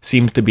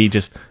seems to be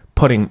just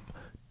putting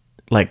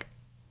like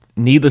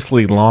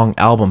needlessly long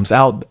albums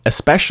out,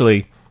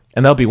 especially,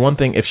 and that'll be one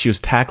thing if she was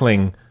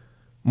tackling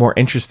more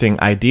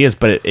interesting ideas,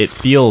 but it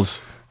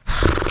feels,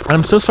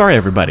 I'm so sorry,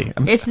 everybody.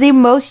 It's the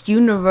most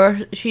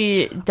universal,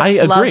 she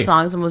does love agree.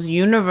 songs, the most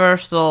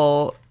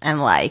universal and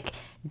like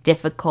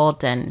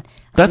difficult and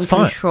that's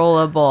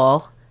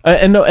uncontrollable.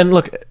 And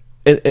look,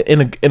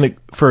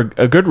 for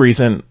a good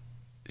reason,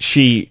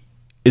 she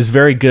is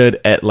very good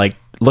at like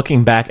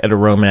looking back at a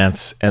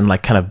romance and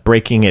like kind of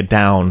breaking it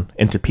down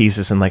into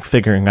pieces and like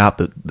figuring out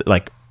the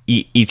like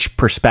each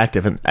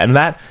perspective, and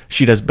that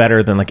she does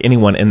better than like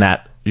anyone in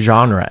that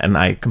genre, and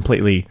I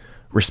completely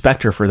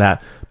respect her for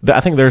that.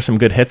 I think there are some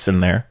good hits in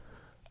there.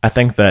 I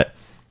think that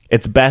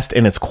it's best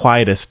in its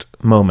quietest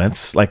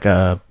moments, like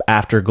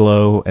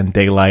Afterglow and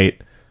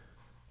Daylight,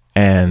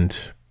 and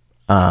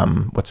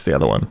what's the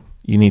other one?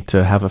 You Need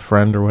to Have a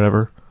Friend or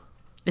whatever.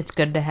 It's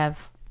good to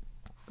have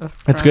a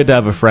friend. It's good to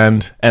have a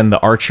friend, and The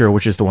Archer,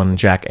 which is the one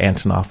Jack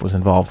Antonoff was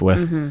involved with.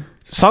 Mm-hmm.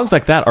 Songs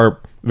like that are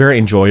very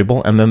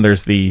enjoyable, and then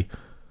there's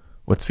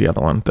what's the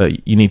other one? The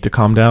You Need to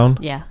Calm Down.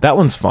 Yeah, that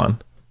one's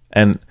fun,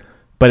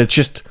 but it's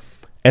just,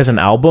 as an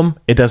album,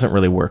 it doesn't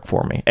really work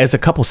for me. As a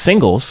couple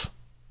singles,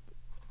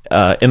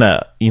 in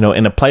a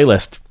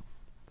playlist,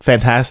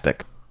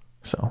 fantastic.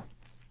 So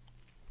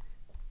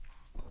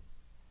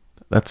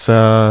that's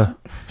so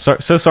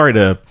sorry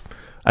to.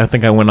 I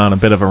think I went on a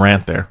bit of a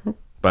rant there,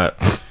 but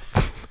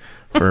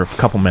for a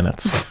couple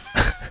minutes.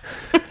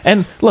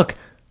 And look,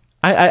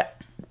 I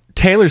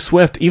Taylor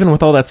Swift, even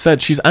with all that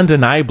said, she's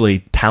undeniably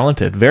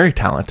talented, very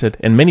talented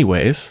in many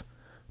ways,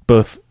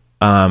 both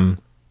from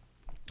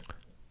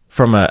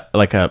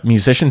a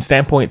musician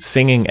standpoint,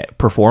 singing,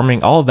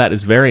 performing, all of that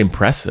is very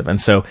impressive.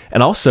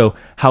 And also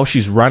how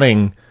she's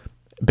been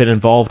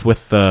involved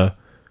with the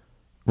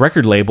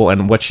record label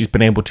and what she's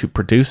been able to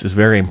produce is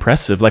very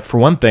impressive. Like, for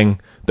one thing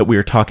that we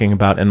were talking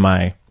about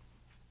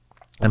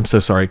I'm so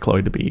sorry,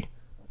 Chloe, to be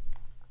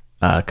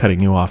cutting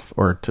you off,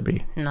 or to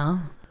be. No.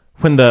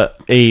 when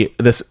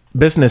this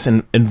business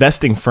and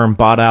investing firm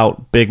bought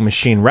out Big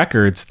Machine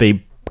Records,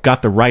 they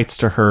got the rights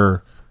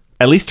to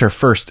at least her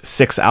first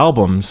 6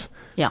 albums.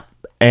 Yeah.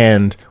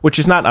 And which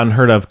is not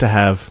unheard of to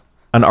have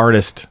an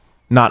artist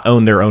not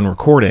own their own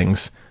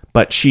recordings,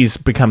 but she's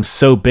become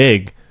so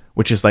big,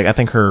 which is like, I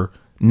think her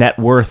net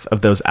worth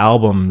of those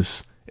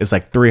albums is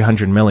like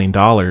 $300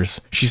 million.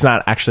 She's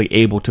not actually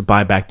able to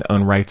buy back the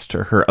own rights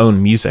to her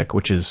own music,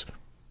 which is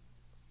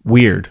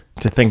weird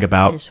to think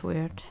about. It's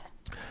weird.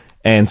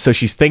 And so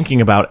she's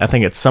thinking about, I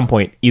think at some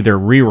point, either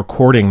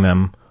re-recording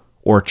them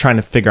or trying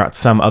to figure out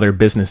some other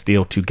business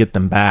deal to get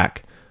them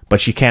back.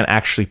 But she can't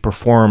actually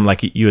perform,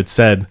 like you had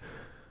said,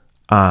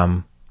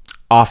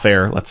 off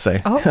air, let's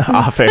say,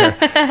 off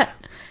air,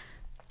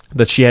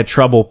 that she had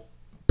trouble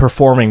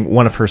performing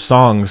one of her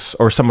songs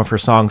or some of her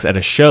songs at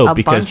a show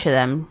because bunch of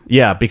them.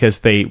 Yeah,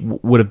 because they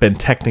would have been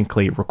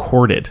technically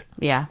recorded.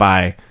 Yeah.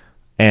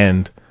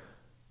 And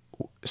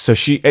so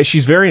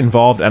she's very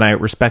involved, and I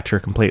respect her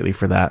completely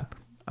for that.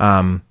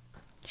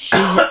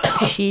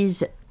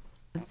 She's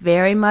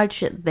very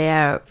much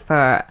there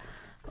for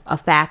a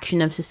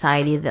faction of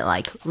society that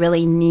like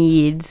really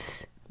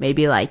needs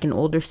maybe like an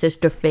older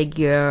sister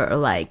figure or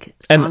like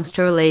songs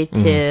to relate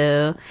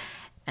to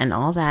and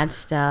all that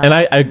stuff. And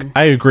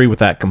I agree with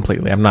that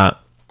completely. I'm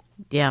not.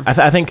 Yeah.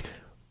 I think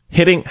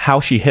hitting how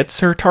she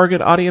hits her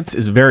target audience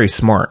is very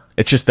smart.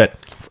 It's just that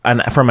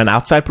from an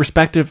outside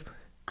perspective,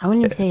 I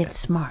wouldn't even say it's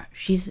smart.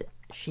 She's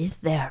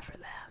there for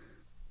them.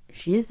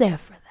 She's there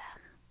for them.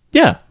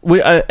 Yeah,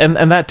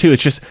 and that too.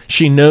 It's just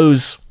she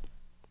knows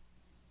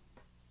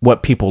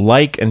what people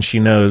like, and she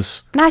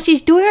knows. No,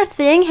 she's doing her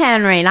thing,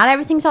 Henry. Not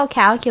everything's all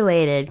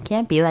calculated.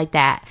 Can't be like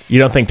that. You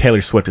don't think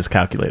Taylor Swift is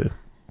calculated?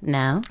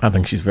 No. I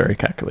think she's very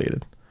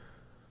calculated.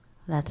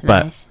 That's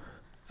but, nice.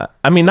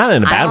 I mean, not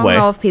in a bad way. I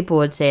don't know if people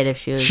would say it if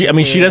she was. She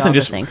doesn't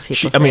just things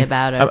people say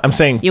about her. I'm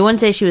saying you wouldn't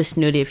say she was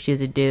snooty if she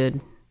was a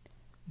dude.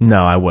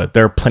 No, I would.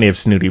 There are plenty of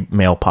snooty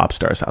male pop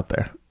stars out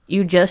there.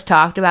 You just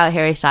talked about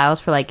Harry Styles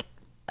for like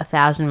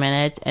 1,000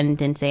 minutes and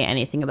didn't say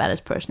anything about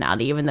his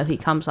personality, even though he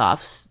comes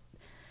off.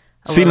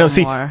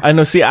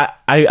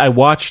 I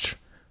watched,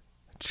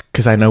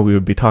 because I know we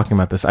would be talking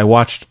about this. I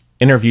watched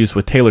interviews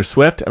with Taylor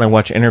Swift and I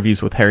watched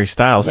interviews with Harry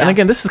Styles. Yeah. And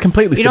again, this is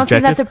completely subjective.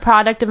 You don't think that's a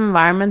product of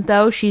environment,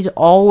 though? She's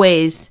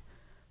always.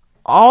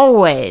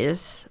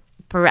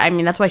 I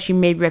mean, that's why she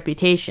made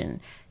Reputation.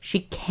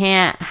 She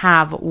can't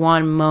have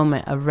one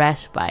moment of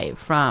respite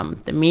from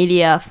the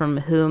media, from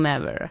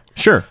whomever.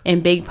 Sure.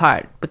 In big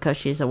part because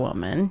she's a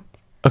woman.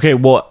 Okay,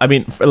 well, I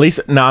mean, at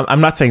least, no, I'm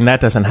not saying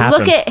that doesn't happen.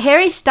 Look at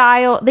Harry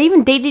Styles. They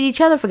even dated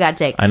each other, for God's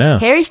sake. I know.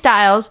 Harry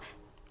Styles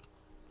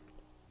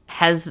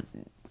has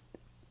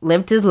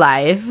lived his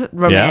life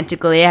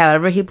romantically,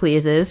 however he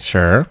pleases.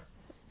 Sure.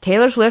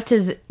 Taylor Swift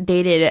has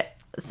dated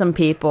some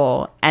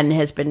people and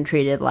has been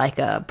treated like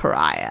a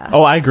pariah.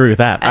 Oh, I agree with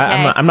that. Okay?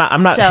 I'm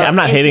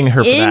not hating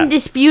her for that. It's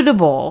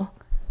indisputable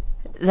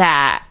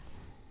that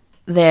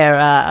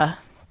they're.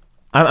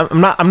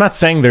 I'm not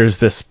saying there's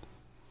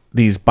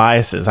these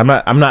biases.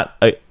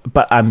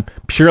 But I'm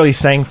purely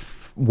saying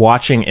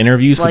watching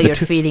interviews. Well, with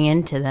you're feeding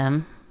into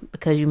them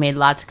because you made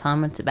lots of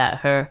comments about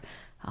her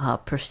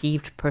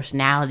perceived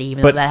personality,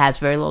 even though that has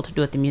very little to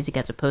do with the music,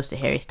 as opposed to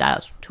Harry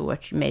Styles, to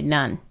which you made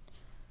none.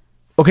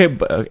 Okay,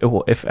 but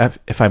well,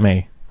 if I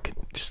may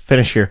just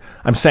finish here,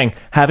 I'm saying,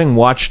 having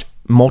watched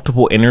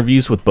multiple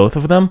interviews with both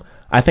of them,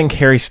 I think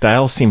Harry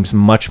Styles seems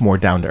much more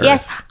down to earth.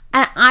 Yes,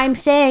 I'm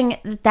saying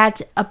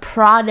that's a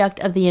product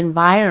of the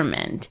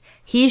environment.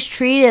 He's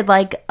treated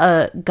like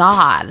a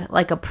god,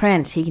 like a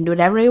prince. He can do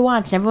whatever he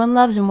wants. Everyone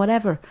loves him,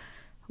 whatever.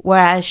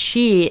 Whereas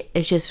she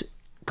is just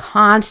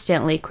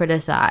constantly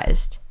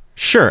criticized.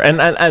 Sure,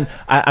 and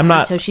I'm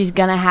not. So she's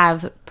gonna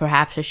have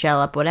perhaps a shell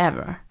up,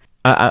 whatever.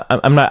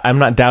 I'm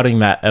not doubting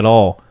that at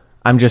all.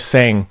 I'm just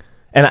saying,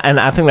 and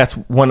I think that's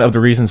one of the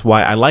reasons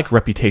why I like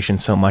Reputation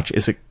so much.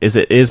 Is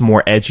it is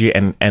more edgy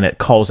and it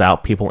calls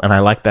out people, and I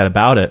like that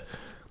about it.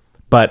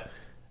 But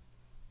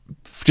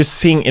just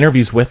seeing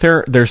interviews with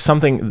her, there's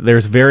something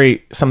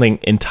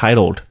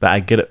entitled that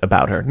I get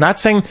about her. Not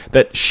saying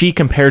that she,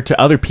 compared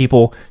to other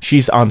people,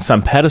 she's on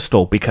some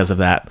pedestal because of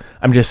that.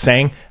 I'm just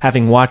saying,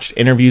 having watched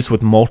interviews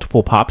with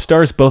multiple pop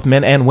stars, both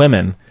men and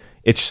women,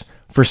 it's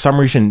for some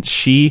reason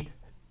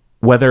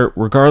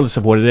regardless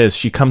of what it is,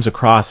 she comes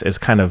across as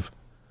kind of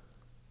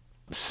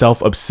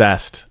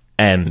self-obsessed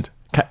and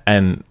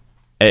I'm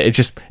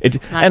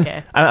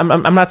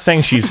not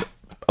saying she's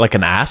like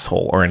an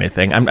asshole or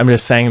anything. I'm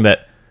just saying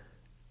that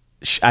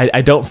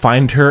I don't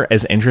find her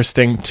as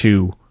interesting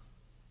to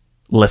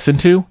listen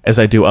to as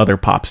I do other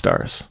pop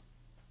stars.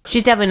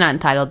 She's definitely not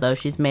entitled, though.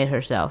 She's made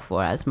herself,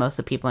 whereas most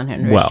of the people in her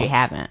industry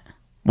haven't.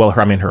 Well,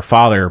 her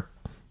father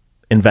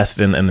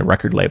invested in the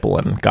record label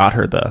and got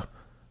her the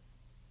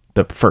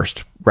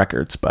first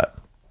records, but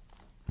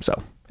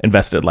so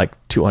invested like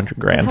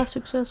 $200,000. How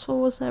successful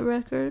was that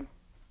record?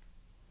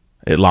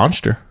 It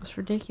launched her. It's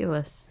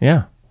ridiculous.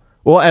 Yeah.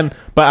 Well,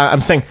 but I'm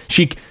saying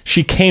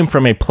she came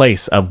from a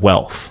place of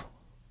wealth,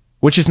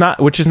 which is not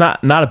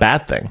a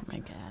bad thing. Oh my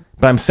God.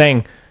 But I'm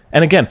saying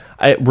And again,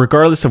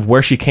 regardless of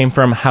where she came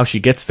from, how she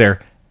gets there,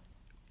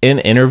 in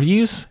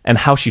interviews and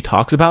how she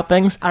talks about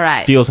things, All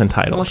right. feels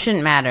entitled. Well,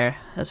 shouldn't matter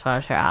as far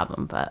as her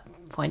album, but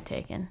point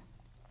taken.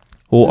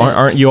 Well,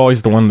 aren't you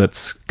always the one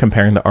that's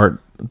comparing the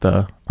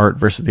art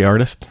versus the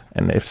artist?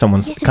 And if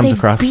someone comes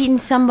across beating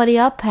somebody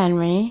up,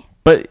 Henry.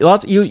 But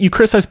you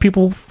criticize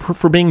people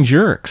for being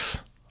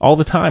jerks all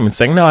the time and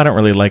saying, no, I don't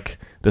really like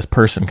this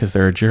person because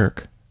they're a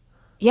jerk.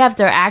 Yeah, if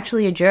they're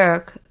actually a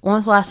jerk. When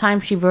was the last time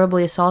she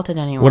verbally assaulted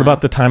anyone? What about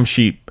the time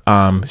she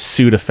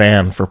sued a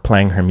fan for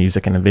playing her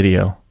music in a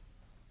video?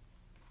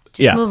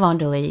 Just move on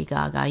to Lady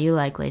Gaga. You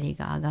like Lady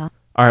Gaga.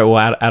 All right,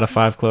 well, out of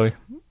 5, Chloe?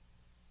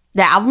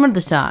 The album or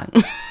the song?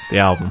 The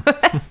album.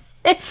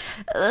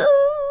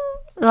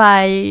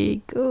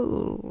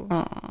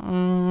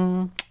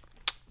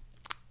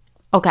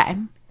 Okay.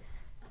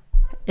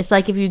 It's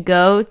like if you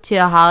go to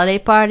a holiday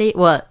party.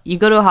 Well, you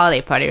go to a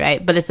holiday party,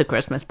 right? But it's a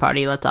Christmas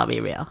party. Let's all be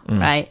real,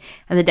 right?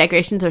 And the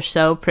decorations are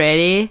so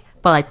pretty,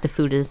 but like the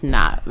food is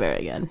not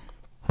very good.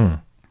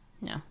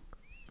 Yeah.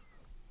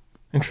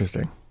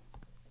 Interesting.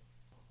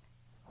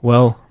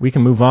 Well, we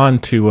can move on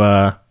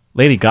to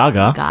Lady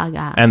Gaga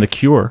and The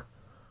Cure,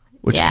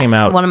 which came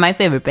out... One of my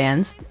favorite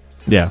bands.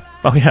 Yeah.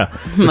 Oh, yeah.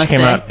 Which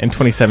came out in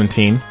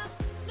 2017.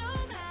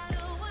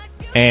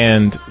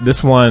 And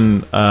this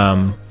one,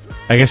 I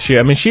guess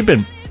she'd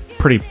been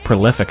pretty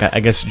prolific. I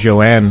guess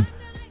Joanne...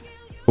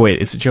 Wait,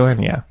 is it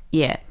Joanne? Yeah.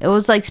 Yeah. It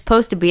was like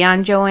supposed to be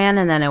on Joanne,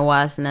 and then it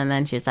wasn't, and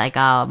then she's like,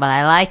 oh, but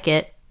I like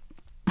it.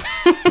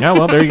 Yeah,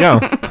 well, there you go.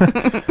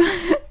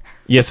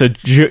 Yeah, so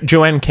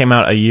Joanne came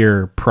out a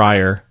year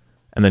prior,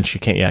 and then she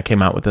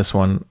came out with this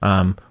one.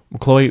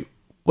 Chloe,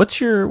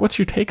 what's your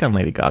take on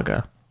Lady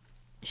Gaga?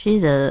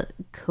 She's a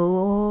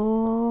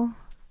cool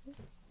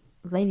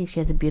lady. She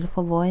has a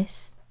beautiful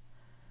voice.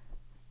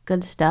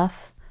 Good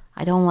stuff.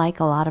 I don't like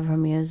a lot of her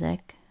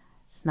music.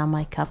 It's not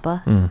my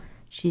cuppa.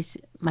 She's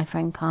my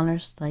friend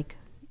Connor's like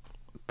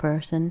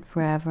person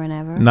forever and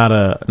ever. Not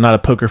a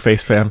Poker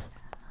Face fan.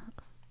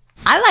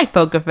 I like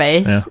Poker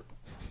Face. Yeah.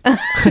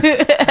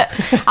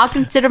 I'll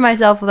consider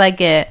myself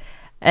like a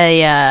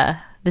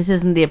this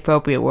isn't the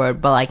appropriate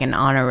word, but like an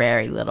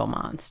honorary little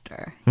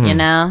monster. You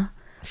know?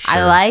 Sure.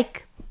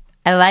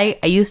 I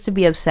used to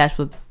be obsessed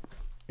with,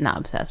 not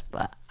obsessed,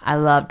 but I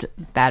loved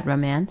Bad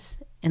Romance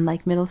in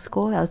like middle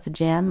school. That was the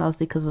jam,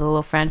 mostly because of the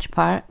little French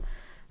part.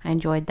 I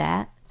enjoyed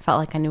that. Felt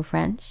like I knew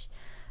French.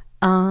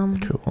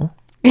 Cool.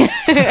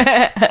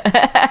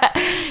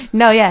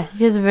 No, yeah,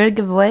 she has a very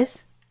good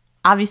voice.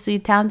 Obviously a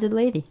talented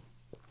lady.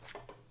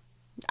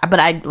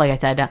 But like I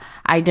said,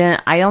 I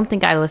don't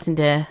think I listened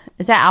to,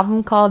 is that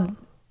album called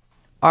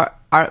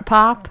Art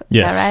Pop?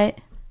 Yes. Is that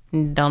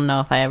right? Don't know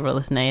if I ever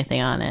listened to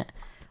anything on it.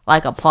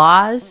 Like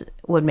Applause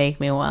would make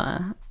me want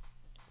to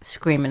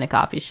scream in a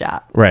coffee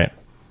shop. Right.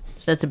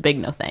 So that's a big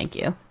no thank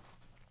you.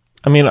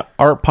 I mean,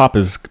 art pop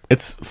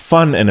it's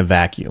fun in a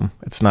vacuum.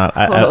 It's not,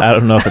 I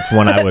don't know if it's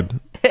one I would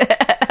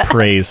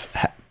praise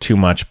too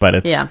much, but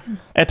it's,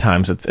 at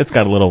times it's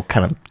got a little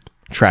kind of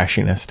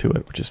trashiness to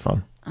it, which is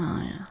fun.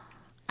 Oh, yeah.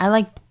 I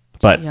like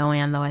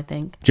Joanne, though, I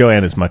think.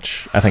 Joanne is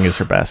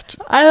her best.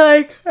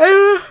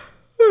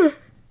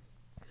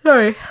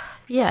 Sorry.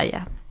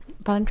 Yeah.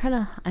 But I'm trying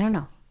to, I don't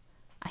know.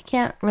 I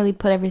can't really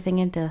put everything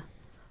into,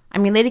 I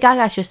mean, Lady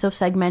Gaga's just so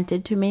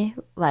segmented to me.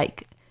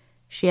 Like,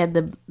 she had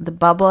the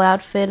bubble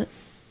outfit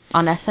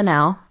on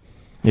SNL.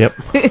 Yep.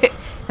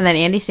 And then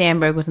Andy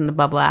Samberg was in the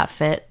bubble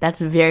outfit. That's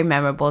very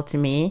memorable to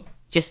me.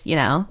 Just,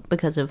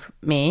 because of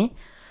me.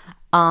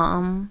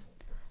 But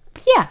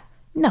yeah.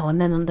 No,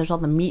 and then there's all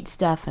the meat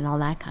stuff and all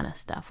that kind of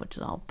stuff, which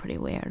is all pretty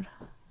weird.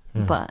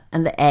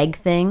 And the egg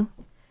thing.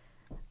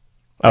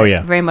 Oh,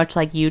 yeah. Very much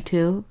like you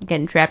two,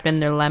 getting trapped in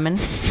their lemon.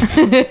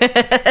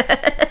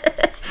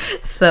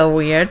 So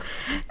weird.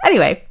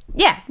 Anyway,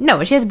 yeah,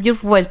 no, she has a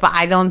beautiful voice, but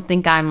I don't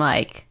think I'm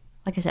like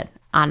I said,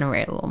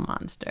 honorary little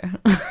monster.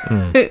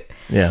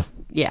 Yeah.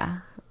 Yeah.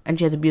 And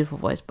she has a beautiful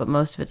voice, but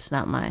most of it's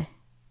not my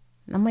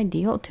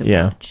deal too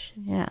much.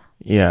 Yeah.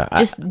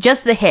 Yeah.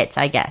 Just the hits,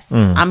 I guess.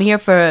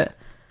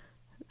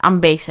 I'm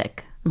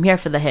basic. I'm here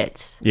for the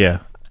hits.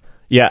 Yeah.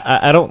 Yeah,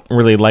 I don't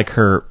really like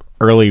her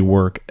early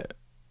work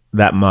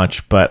that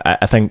much, but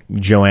I think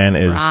Joanne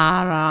is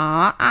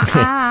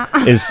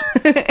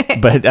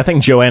but I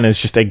think Joanne is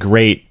just a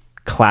great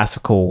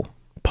classical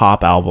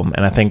pop album,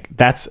 and I think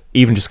that's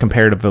even just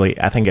comparatively,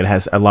 I think it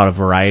has a lot of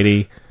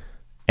variety,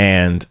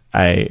 and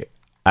I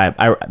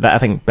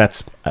think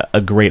that's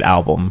a great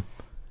album.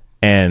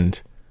 And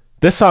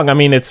this song, I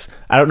mean,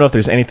 I don't know if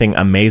there's anything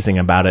amazing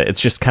about it.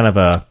 It's just kind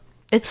of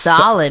it's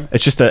solid.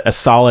 It's just a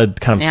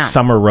solid kind of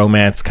summer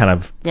romance kind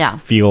of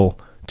feel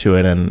to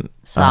it, and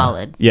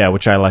solid.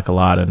 Which I like a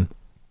lot. And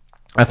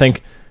I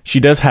think she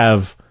does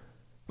have,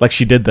 like,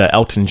 she did the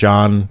Elton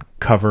John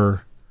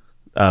cover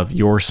of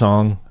Your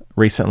Song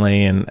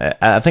recently, and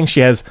I think she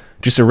has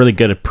just a really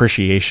good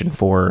appreciation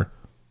for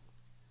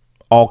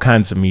all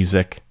kinds of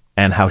music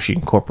and how she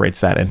incorporates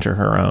that into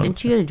her own. Didn't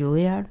she go to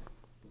Juilliard?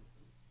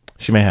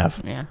 She may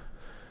have. Yeah.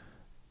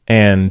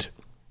 And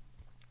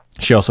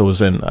She also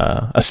was in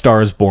A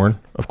Star Is Born,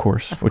 of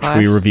course, which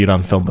we reviewed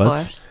on Film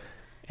Buds.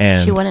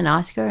 And she won an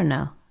Oscar or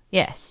no?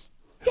 Yes.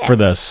 For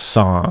the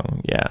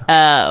song, yeah.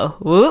 Oh,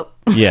 whoop.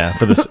 Yeah,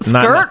 for the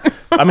Skirt.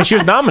 I mean, she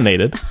was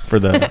nominated for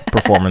the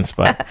performance,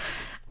 but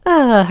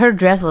her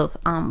dress was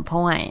on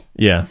point.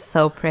 yeah,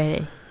 So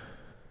pretty.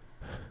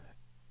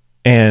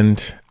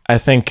 and I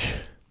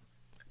think,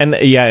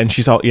 and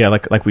she's all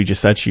like we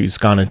just said, she's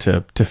gone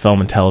into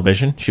film and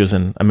television. She was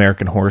in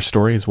American Horror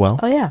Story as well.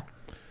 Oh yeah.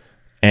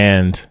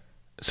 And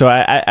so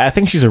I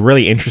think she's a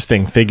really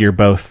interesting figure,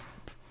 both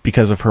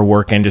because of her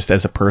work and just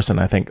as a person.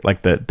 I think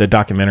like the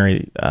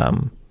documentary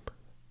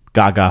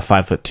Gaga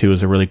 5'2"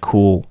 is a really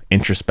cool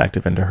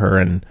introspective into her,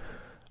 and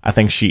I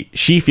think she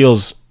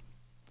feels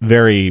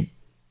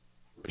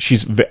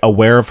she's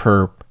aware of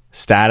her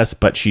status,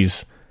 but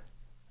she's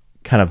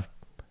kind of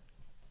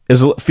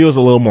feels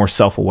a little more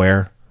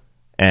self-aware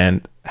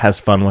and has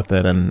fun with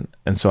it, and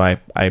so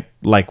I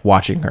like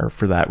watching her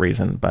for that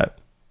reason. But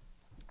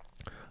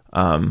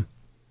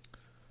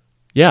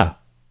yeah.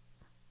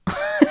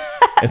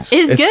 It's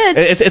good.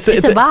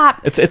 It's a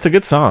bop. It's a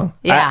good song.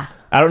 Yeah.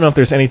 I don't know if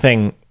there's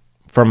anything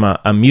from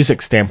a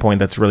music standpoint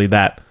that's really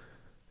that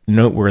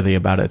noteworthy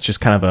about it. It's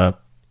just kind of a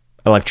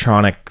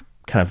electronic,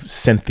 kind of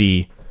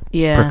synthy,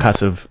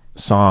 percussive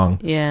song.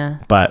 Yeah.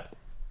 But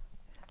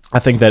I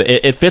think that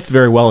it fits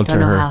very well into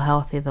Don't know her. how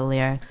healthy the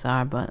lyrics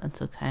are, but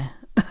that's okay.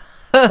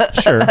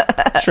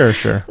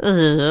 Sure.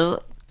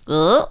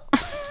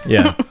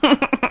 Yeah.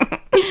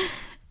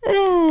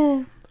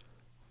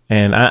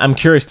 And I'm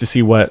curious to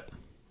see what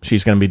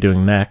she's going to be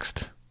doing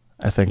next.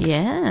 I think.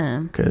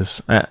 Yeah.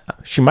 Because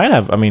she might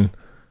have. I mean,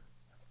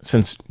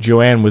 since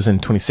Joanne was in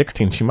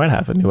 2016, she might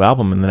have a new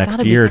album in the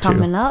next year or two.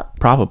 Coming up.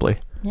 Probably.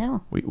 Yeah.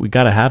 We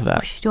got to have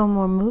that. She's doing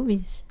more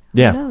movies.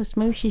 Yeah. Who knows?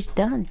 Maybe she's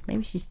done.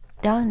 Maybe she's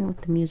done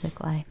with the music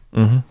life.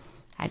 Mm-hmm.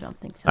 I don't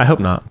think so. I hope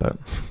not, but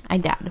I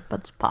doubt it, but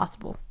it's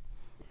possible.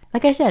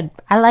 Like I said,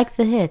 I like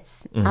the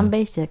hits. I'm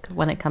basic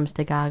when it comes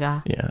to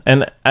Gaga. yeah,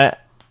 and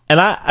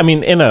I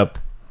mean, in a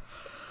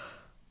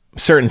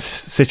certain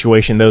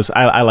situation,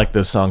 I like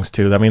those songs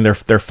too. I mean,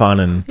 they're fun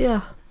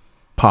and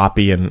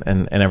poppy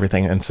and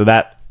everything, and so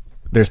that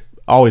there's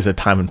always a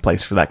time and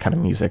place for that kind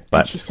of music. But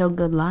And she's so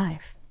good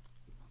live.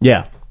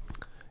 yeah,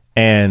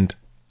 and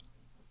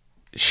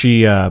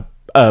she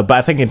but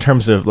I think in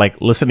terms of like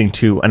listening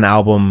to an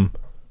album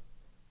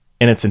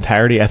in its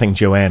entirety, I think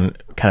Joanne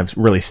kind of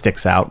really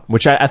sticks out,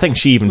 which I think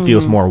she even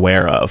feels more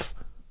aware of.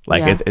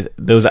 Like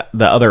the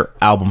other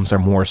albums are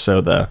more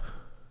so the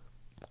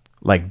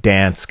like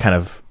dance kind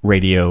of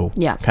radio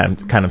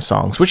kind of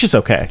songs, which is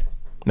okay.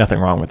 Nothing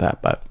wrong with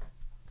that, but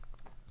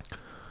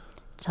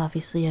it's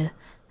obviously an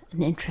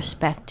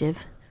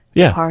introspective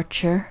yeah,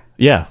 departure.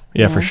 Yeah,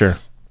 Yes. for sure.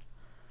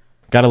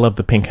 Gotta love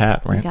the pink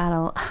hat, right? You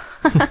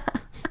gotta.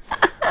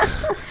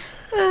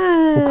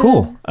 Well,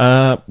 cool.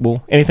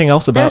 Well, anything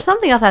else There about? was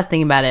something else I was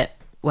thinking about it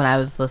when I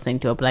was listening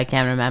to it, but I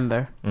can't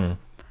remember.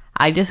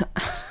 I just,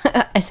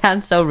 I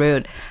sound so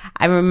rude.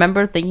 I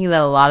remember thinking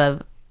that a lot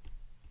of,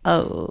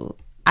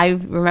 I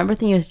remember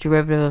thinking it was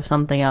derivative of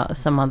something else,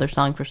 some other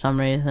song for some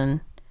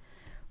reason,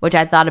 which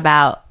I thought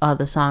about.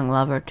 The song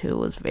 "Lover" too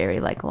was very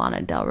like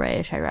Lana Del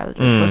Rey-ish. I'd rather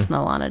just listen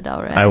to Lana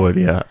Del Rey. I would,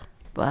 yeah.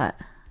 But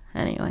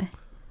anyway,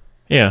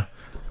 Yeah.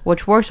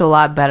 which works a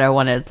lot better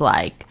when it's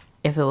like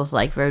if it was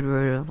like very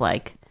derivative,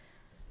 like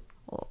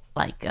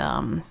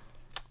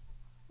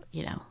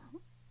you know,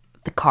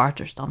 the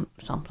Cards or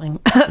something.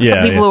 Yeah,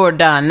 some people who are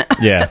done.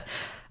 Yeah.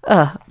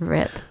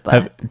 Rip.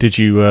 But Did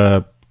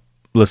you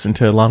listen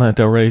to Lana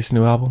Del Rey's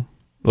new album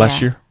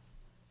last Yeah. year?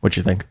 What'd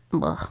you think?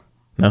 ugh,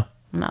 No?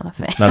 I'm not a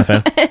fan. Not a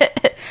fan?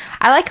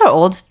 I like her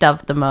old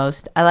stuff the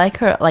most. I like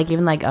her, like,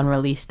 even like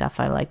unreleased stuff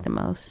I like the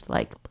most.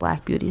 Like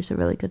Black Beauty is a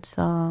really good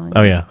song.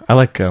 Oh, yeah. I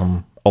like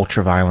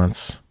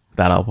Ultraviolence,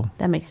 that album.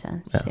 That makes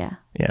sense. Yeah.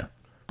 Yeah.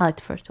 I like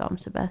the first two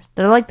albums the best.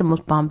 They're like the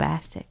most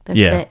bombastic. They're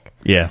Yeah. sick.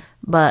 Yeah.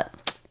 But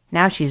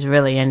now she's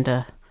really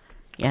into,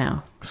 you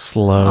know.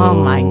 Slow.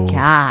 Oh my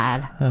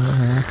God.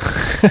 Ugh.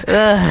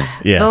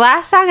 Yeah. The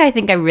last song I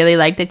think I really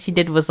liked that she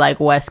did was like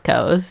West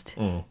Coast.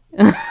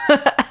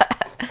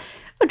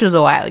 Which was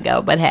a while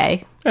ago, but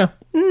hey. Yeah.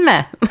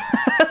 Meh.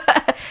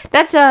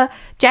 That's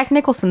Jack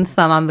Nicholson's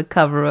son on the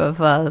cover of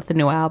the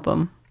new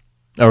album.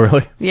 Oh,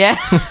 really? Yeah.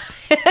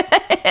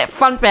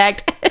 Fun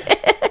fact.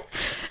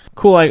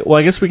 Cool.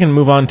 I guess we can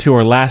move on to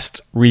our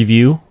last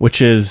review,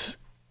 which is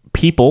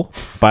People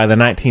by the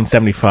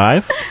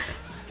 1975.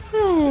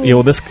 Yeah,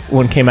 well, this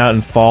one came out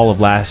in fall of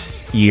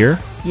last year.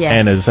 Yeah.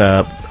 And is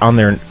on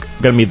there,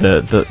 going to be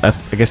the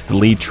I guess the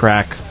lead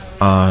track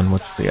on,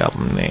 what's the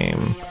album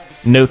name?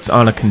 Notes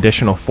on a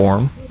Conditional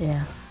Form.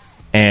 Yeah.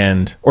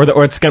 And or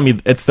it's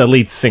the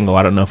lead single.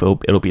 I don't know if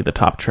it'll be the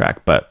top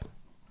track, but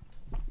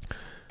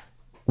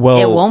well,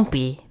 It won't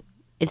be.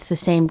 It's the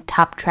same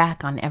top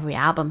track on every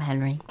album,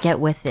 Henry. Get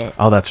with it.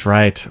 Oh, that's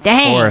right.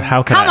 Dang. Or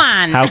how could Come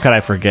I, on. How could I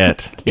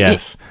forget?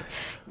 Yes.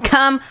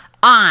 Come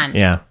on.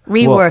 Yeah.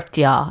 Reworked,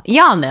 y'all.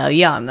 Y'all know.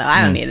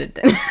 I don't need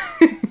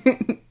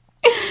it.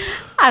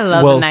 I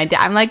love Well- the 90s.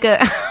 I'm like a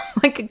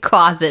like a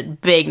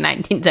closet big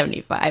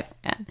 1975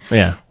 fan.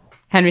 Yeah.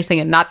 Henry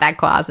singing "Not That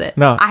Closet."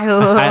 No, I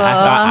know.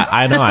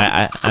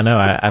 I know.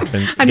 I've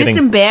been. I'm getting, just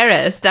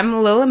embarrassed. I'm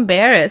a little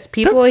embarrassed.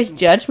 People always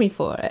judge me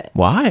for it.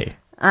 Why?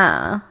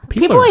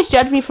 People always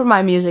judge me for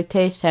my music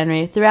taste,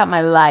 Henry. Throughout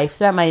my life,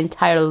 throughout my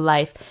entire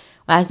life.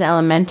 When I was in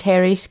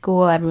elementary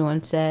school,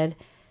 everyone said,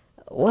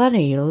 "What are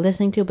you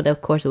listening to?" But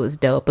of course, it was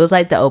dope. It was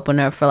like the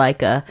opener for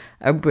like a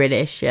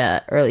British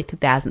early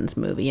 2000s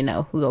movie. You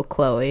know, little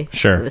Chloe,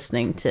 Sure,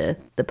 listening to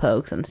the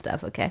Pogues and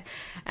stuff. Okay,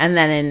 and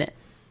then in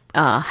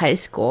high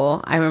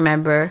school, I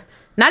remember.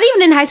 Not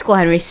even in high school,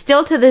 Henry.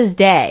 Still to this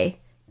day,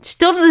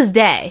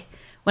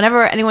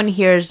 whenever anyone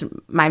hears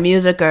my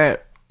music or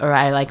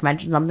I like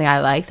mention something I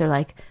like, they're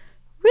like,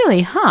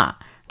 "Really, huh?"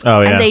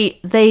 Oh yeah. And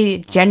they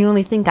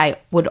genuinely think I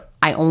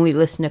only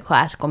listen to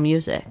classical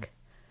music.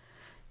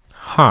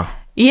 Huh.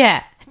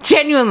 Yeah,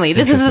 genuinely.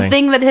 This is a Interesting.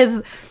 thing that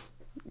has.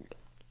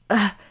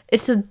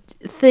 It's a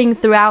thing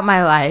throughout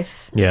my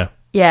life. Yeah.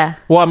 Yeah.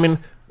 Well, I mean,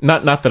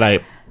 not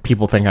that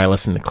people think I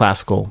listen to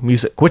classical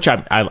music, which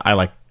I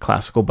like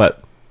classical,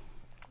 but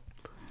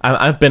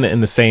I've been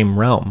in the same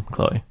realm,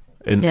 Chloe,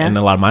 in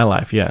a lot of my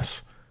life,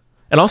 yes.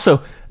 And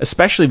also,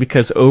 especially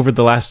because over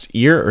the last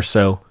year or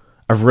so,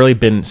 I've really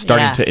been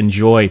starting to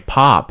enjoy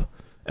pop.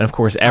 And of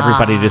course,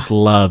 everybody just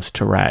loves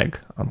to rag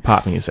on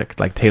pop music,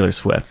 like Taylor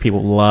Swift.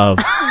 People love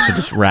to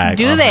just rag.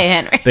 Do on they, her.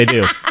 Henry? They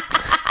do.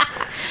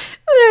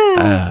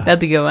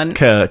 That's a good one.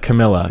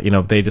 Camilla,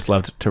 they just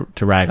love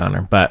to rag on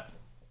her. But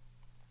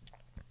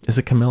is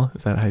it Camilla?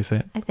 Is that how you say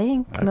it? I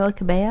think Camila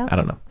Cabello. I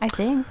don't know. I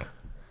think.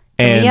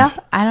 And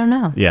Camilla? I don't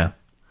know. yeah.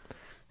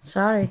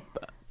 Sorry.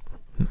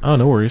 Oh,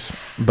 no worries.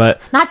 But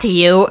Not to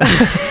you.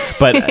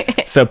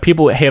 so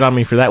people hate on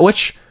me for that,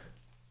 which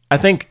I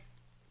think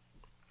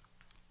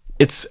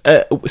it's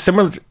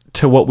similar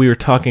to what we were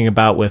talking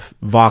about with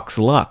Vox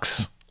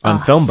Lux on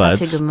Film Buds.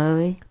 Such a good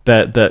movie.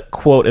 The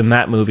quote in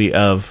that movie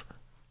of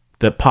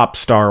the pop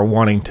star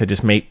wanting to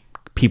just make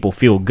people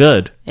feel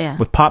good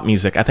with pop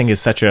music, I think is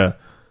such a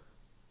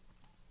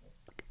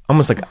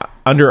almost like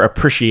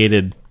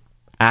underappreciated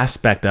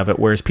aspect of it,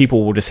 whereas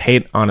people will just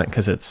hate on it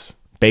because it's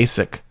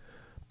basic,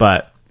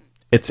 but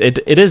it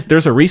is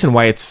there's a reason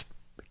why it's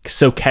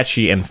so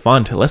catchy and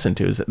fun to listen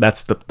to. Is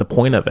that's the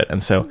point of it.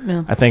 And so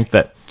I think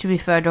that, To be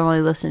fair, I don't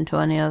really listen to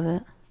any of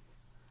it.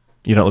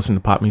 you don't listen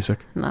to pop music.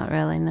 Not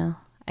really, no.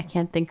 I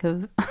can't think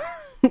of...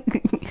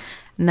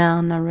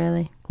 No, not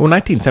really. Well,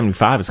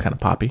 1975 is kind of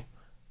poppy.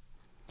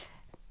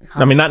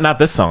 I mean, not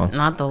this song.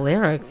 Not the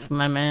lyrics,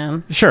 my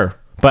man. Sure,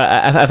 but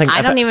I think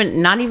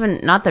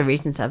Not the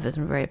recent stuff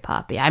isn't very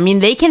poppy. I mean,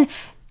 they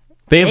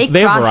they have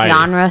cross variety.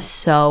 genre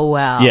so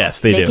well.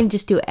 Yes, they do. They can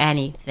just do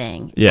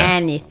anything. Yeah.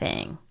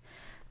 Anything.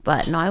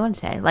 But no, I wouldn't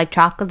say. Like,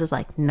 Chocolate is,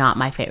 like, not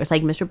my favorite. It's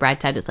like Mr.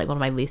 Brightside is, like, one of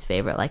my least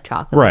favorite. Like,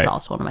 Chocolate Right. is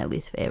also one of my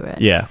least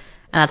favorite. Yeah,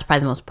 And that's probably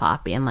the most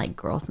poppy. And, like,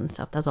 Girls and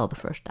stuff. That's all the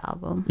first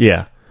album.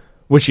 yeah.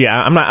 Which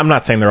I'm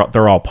not saying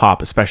they're all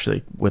pop,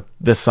 especially with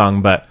this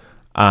song, but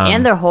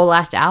And their whole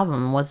last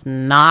album was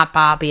not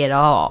poppy at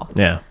all.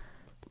 yeah,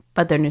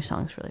 But their new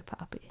song's really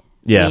poppy.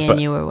 Yeah, Me but-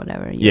 and You or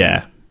whatever.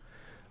 yeah.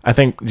 I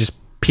think just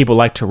people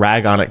like to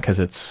rag on it because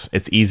it's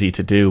easy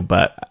to do,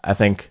 but I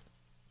think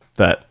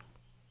that.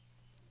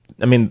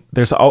 I mean,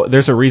 there's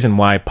a reason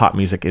why pop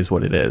music is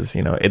what it is.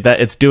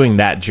 It's doing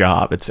that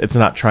job. It's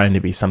not trying to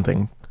be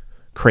something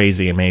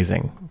crazy,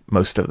 amazing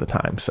most of the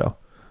time. So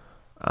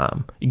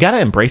you got to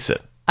embrace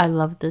it. I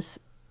love this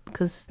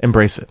because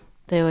Embrace it.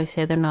 they always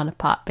say they're not a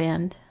pop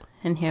band.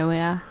 And here we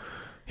are.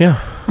 Yeah.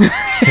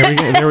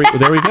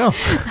 There we go.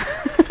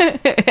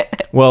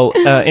 Well,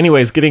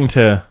 anyways, getting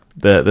to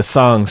the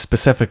song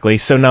specifically.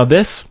 So now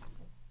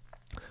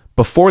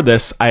before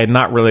this, I had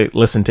not really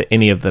listened to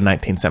any of the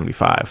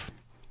 1975.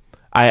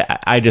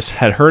 I just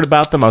had heard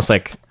about them. I was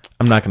like,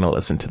 I'm not going to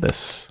listen to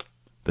this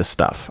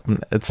stuff.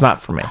 It's not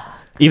for me,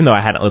 even though I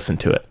hadn't listened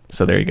to it.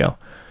 So there you go.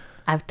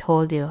 I've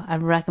told you.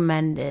 I've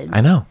recommended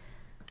I know.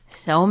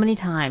 so many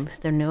times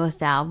their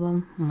newest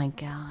album. Oh my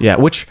God. Yeah,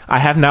 which I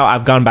have now.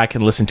 I've gone back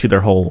and listened to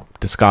their whole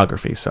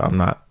discography. So I'm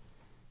not.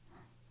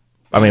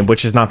 I mean,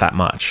 which is not that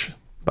much,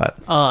 but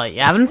Oh,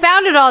 you haven't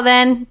found it all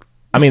then.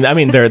 I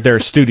mean, they're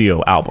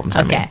studio albums.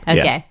 Okay. Yeah.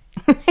 Okay.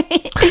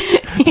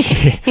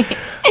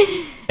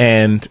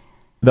 And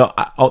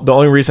the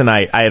only reason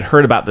I had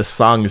heard about this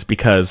song is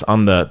because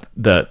on the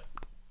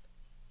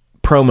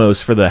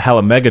promos for the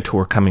Hella Mega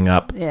Tour coming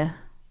up, Yeah.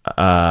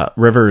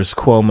 Rivers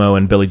Cuomo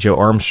and Billy Joe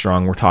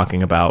Armstrong were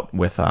talking about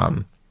with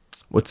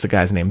what's the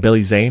guy's name?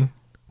 Billy Zane,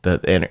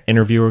 the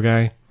interviewer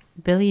guy.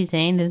 Billy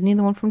Zane, isn't he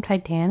the one from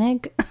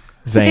Titanic?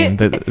 Zane,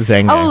 the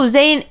Zane guy. Oh,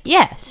 Zane,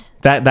 yes.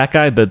 That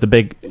guy, the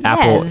big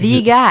Apple,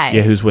 the guy.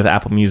 yeah, who's with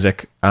Apple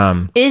Music.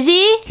 Is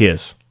he? He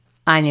is.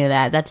 I knew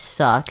that. That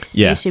sucks.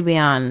 Yeah. He should be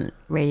on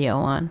Radio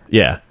 1.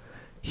 Yeah,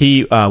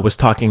 he was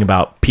talking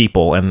about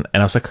people, and I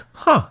was like,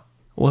 huh.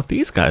 Well, if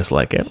these guys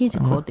like it, He's a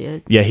cool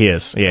dude. yeah, he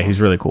is. Yeah,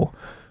 he's really cool.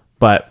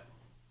 But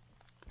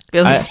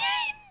Billy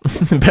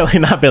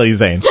Zane. not Billy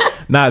Zane,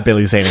 not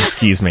Billy Zane.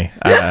 Excuse me.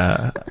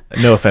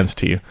 No offense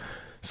to you.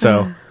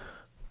 So,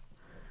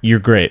 You're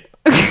great.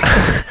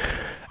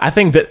 I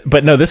think that,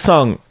 but no, this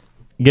song,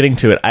 getting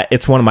to it,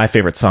 it's one of my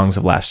favorite songs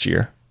of last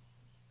year.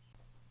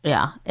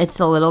 Yeah, it's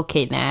a little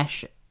Kate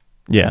Nash,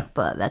 Yeah.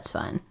 but that's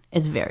fine.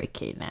 It's very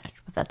Kate Nash,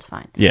 but that's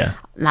fine. Yeah.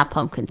 Not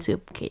pumpkin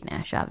soup Kate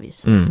Nash,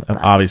 obviously.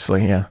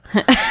 Obviously, yeah.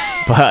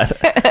 But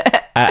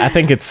I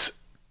think it.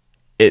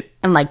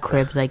 And like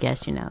Cribs, I guess,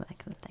 that kind of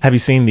thing. Have you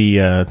seen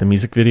the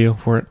music video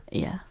for it?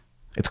 Yeah.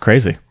 It's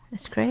crazy.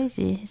 It's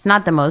crazy. It's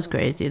not the most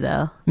crazy,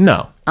 though.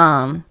 No.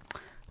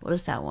 What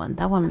is that one?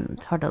 That one,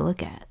 it's hard to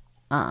look at.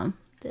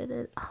 Did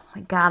it? Oh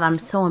my god, I'm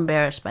so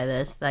embarrassed by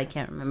this that I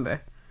can't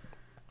remember.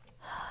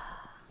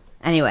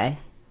 Anyway,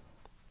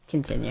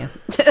 continue.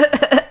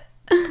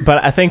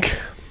 But I think,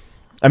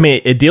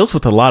 it deals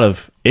with a lot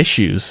of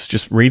issues,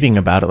 just reading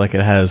about it. Like,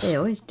 it has They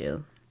always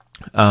do.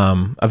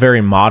 a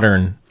very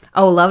modern...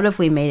 Oh, Love It If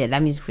We Made It.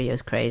 That music video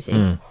is crazy.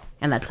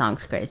 And that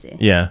song's crazy.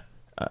 Yeah.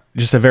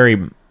 Just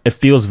it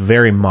feels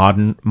very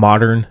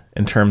modern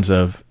in terms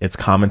of its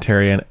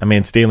commentary. And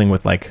it's dealing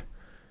with, like,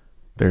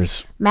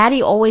 there's...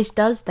 Maddie always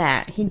does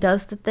that. He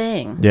does the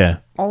thing. Yeah.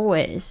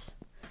 Always.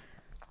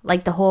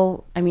 Like the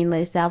whole,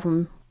 latest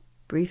album,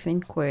 Brief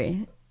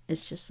Inquiry,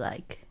 it's just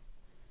like,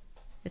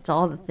 it's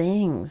all the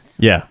things.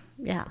 Yeah.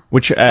 Yeah.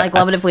 Which like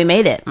Love It If We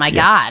Made It. My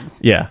God.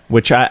 Yeah.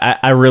 Which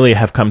I really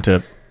have come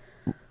to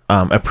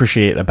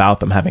appreciate about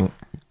them, having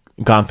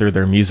gone through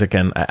their music.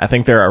 And I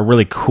think they're a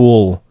really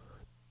cool,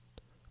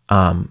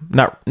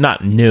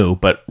 not new,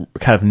 but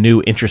kind of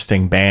new,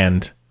 interesting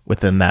band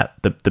within that,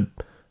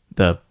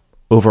 the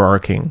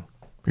overarching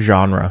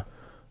genre.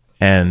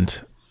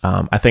 And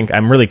I think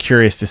I'm really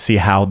curious to see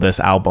how this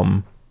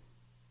album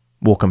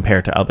will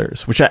compare to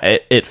others, which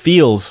it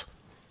feels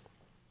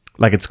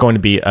like it's going to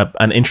be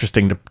an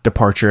interesting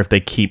departure if they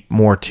keep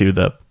more to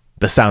the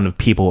sound of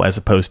people as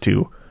opposed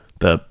to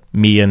the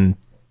me and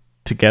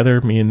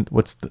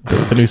what's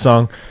the new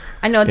song?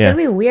 I know, it's going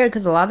to be weird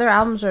because a lot of their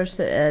albums are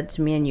it's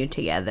Me and You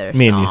Together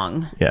Me song.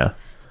 And You. Yeah.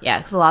 Yeah,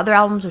 because a lot of their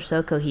albums are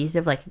so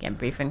cohesive. Like, again,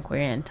 Brief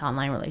Inquiry and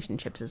Online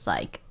Relationships is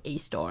like a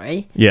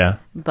story. Yeah.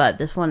 But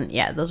this one,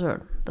 those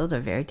are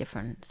very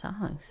different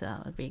songs, so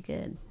it'd be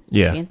good.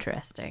 Yeah. It'd be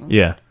interesting.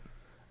 Yeah.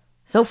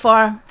 So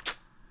far,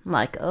 I'm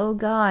like, oh,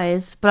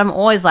 guys. But I'm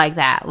always like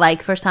that.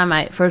 Like,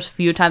 first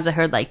few times I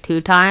heard, like,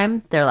 2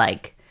 Time, they're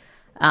like,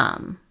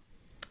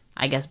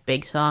 I guess,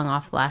 big song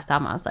off the last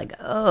album. I was like,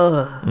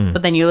 oh.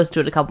 But then you listen to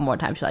it a couple more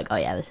times, you're like, oh,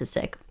 yeah, this is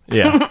sick.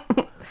 Yeah.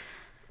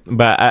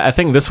 But I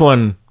think this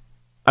one...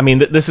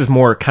 this is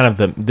more kind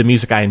of the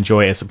music I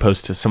enjoy as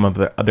opposed to some of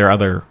their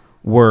other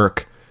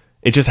work.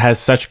 It just has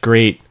such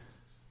great...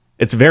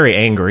 It's very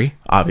angry,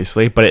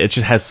 obviously, but it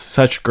just has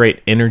such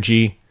great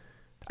energy.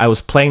 I was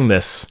playing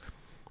this...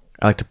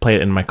 I like to play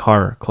it in my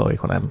car, Chloe,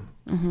 when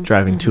I'm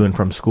driving to and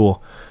from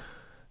school.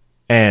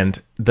 And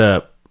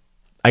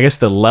I guess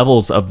the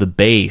levels of the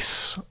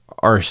bass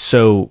are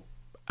so...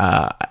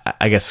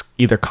 I guess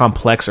either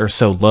complex or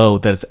so low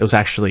that it was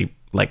actually,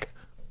 like...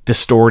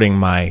 distorting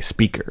my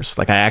speakers.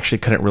 Like, I actually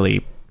couldn't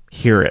really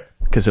hear it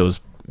because it was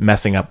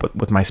messing up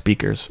with my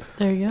speakers.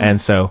 There you go.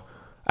 And so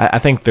I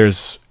think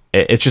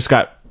it's just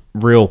got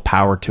real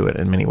power to it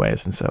in many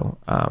ways. And so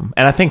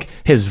and I think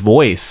his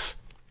voice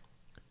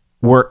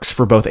works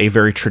for both a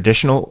very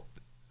traditional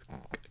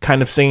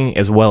kind of singing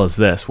as well as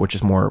this, which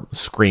is more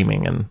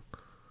screaming and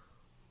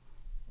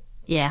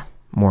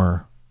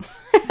more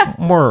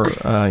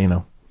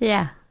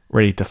Yeah.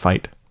 ready to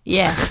fight.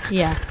 Yeah.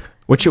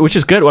 Which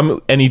is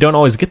good. And you don't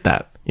always get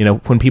that.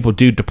 When people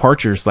do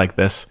departures like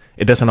this,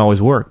 it doesn't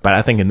always work. But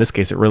I think in this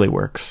case, it really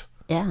works.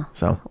 Yeah.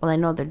 So. Well, they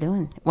know what they're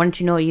doing. Once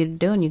you know what you're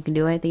doing, you can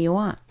do anything you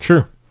want.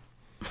 True.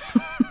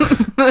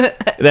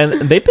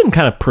 Then they've been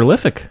kind of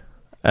prolific.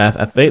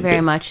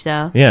 Very much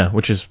so. Yeah,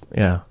 which is,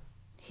 yeah.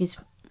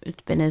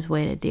 It's been his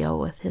way to deal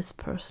with his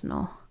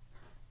personal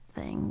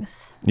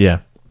things. Yeah.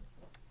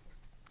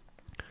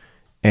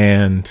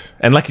 And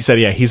like you said,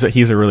 yeah, he's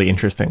a really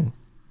interesting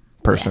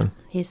person.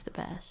 Yeah, he's the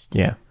best.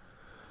 Yeah.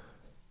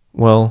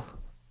 Well,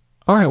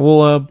 all right.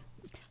 Well,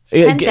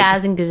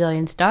 10,000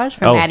 gazillion stars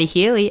for Maddie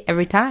Healy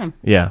every time.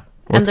 Yeah.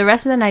 And the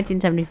rest of the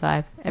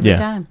 1975 every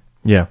time.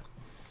 Yeah.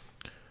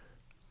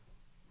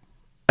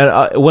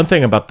 And one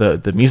thing about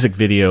the music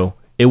video,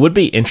 it would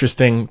be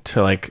interesting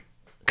to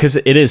because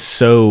it is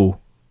so.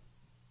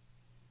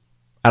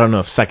 I don't know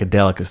if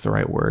psychedelic is the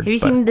right word. Have you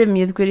seen the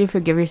music video for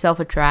 "Give Yourself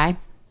a Try"?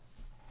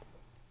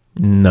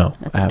 No,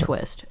 that's a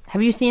twist.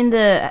 Have you seen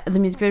the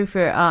music video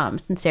for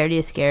 "Sincerity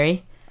Is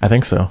Scary"? I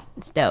think so.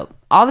 It's dope.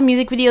 All those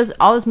music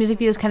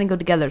videos kind of go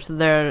together.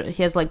 So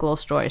he has little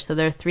stories. So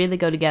there are 3 that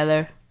go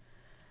together.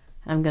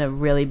 I'm gonna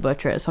really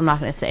butcher it, so I'm not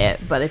gonna say it.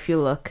 But if you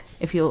look,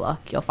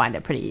 you'll find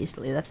it pretty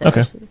easily. That's it.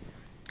 Okay.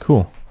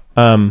 Cool.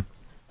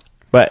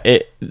 But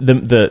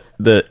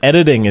the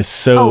editing is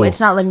so. Oh, it's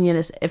not living in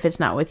this. If it's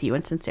not with you,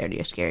 and Sincerity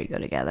Is Scary go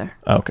together.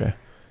 Okay.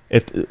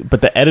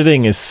 But the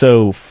editing is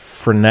so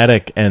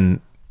frenetic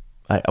and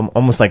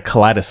almost like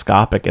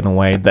kaleidoscopic in a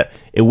way that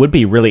it would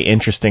be really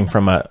interesting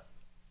from a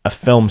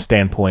film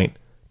standpoint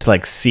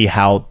to see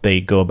how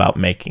they go about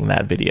making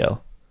that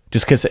video,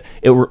 just because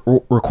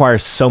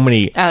requires so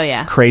many Oh,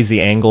 yeah.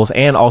 crazy angles,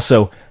 and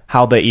also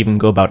how they even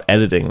go about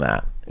editing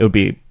that.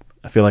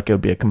 I feel like it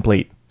would be a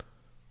complete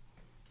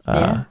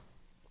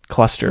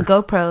cluster.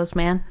 GoPros,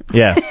 man.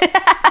 Yeah.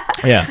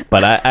 Yeah,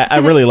 but I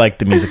really like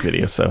the music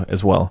video so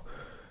as well.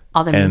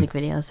 All their music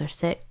videos are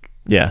sick.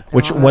 Yeah,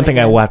 which all one really thing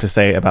I good. will have to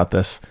say about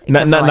this,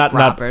 Except for, like,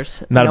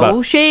 robbers. not no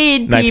about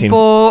shade, 19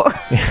 people.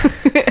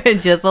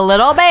 Just a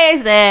little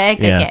basic.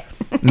 yeah, Okay.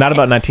 not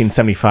about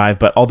 1975.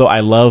 But although I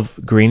love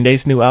Green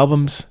Day's new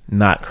albums,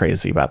 not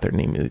crazy about their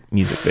new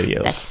music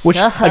videos. That Which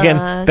sucks.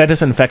 again, that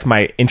doesn't affect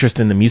my interest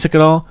in the music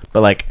at all.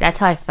 But like, That's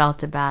how I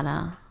felt about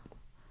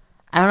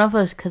I don't know if it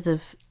was because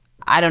of,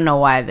 I don't know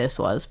why this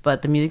was,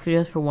 but the music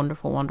videos for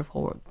Wonderful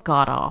Wonderful were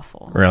god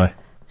awful. really,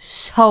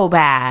 So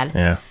bad.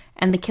 yeah,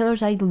 And the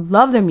Killers, I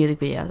love their music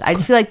videos. I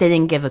just feel like they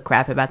didn't give a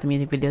crap about the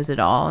music videos at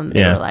all. And they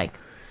Yeah. were like,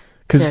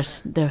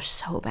 because they're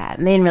so bad.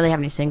 And they didn't really have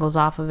any singles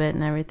off of it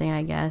and everything,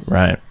 I guess.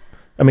 right.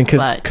 I mean,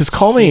 But, because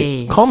call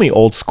me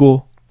old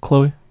school,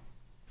 Chloe.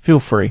 Feel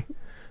free,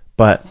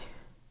 but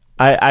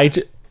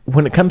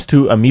when it comes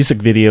to a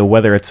music video,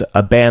 whether it's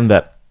a band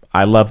that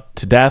I love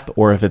to death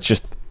or if it's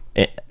just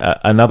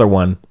another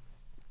one,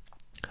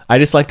 I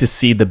just like to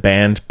see the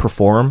band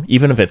perform,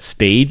 even if it's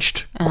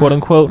staged, quote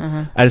unquote.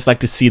 I just like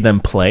to see them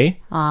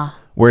play.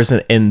 Whereas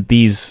in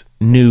these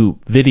new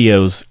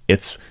videos,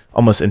 it's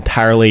almost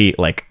entirely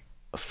like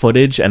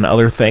footage and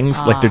other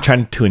things. Like they're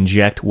trying to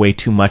inject way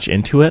too much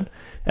into it.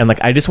 And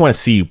like, I just want to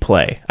see you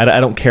play. I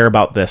don't care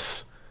about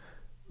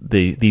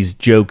these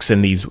jokes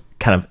and these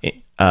kind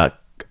of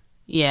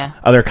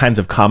other kinds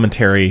of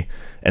commentary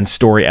and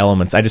story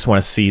elements. I just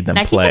want to see them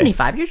play.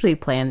 1975 usually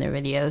play in their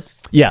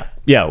videos. Yeah,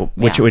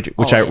 which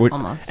I would.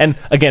 Almost. And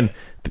again,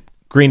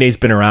 Green Day's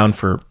been around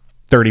for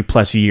 30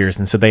 plus years,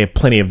 and so they have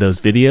plenty of those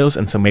videos,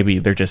 and so maybe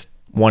they're just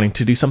wanting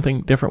to do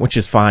something different, which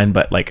is fine.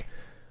 But like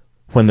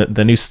when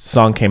the new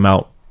song came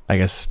out, I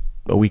guess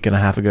a week and a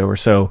half ago or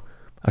so,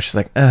 I was just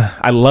like,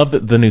 I love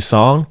the new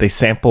song. They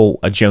sample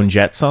a Joan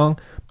Jett song,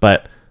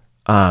 but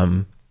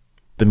the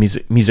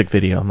music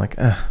video, I'm like,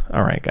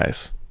 all right,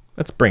 guys,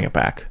 let's bring it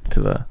back to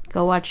the.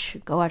 Go watch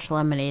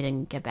Lemonade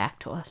and get back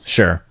to us.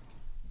 Sure.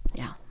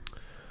 Yeah.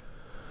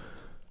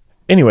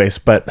 Anyways,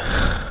 but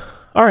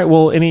all right.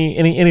 Well,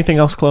 anything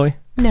else, Chloe?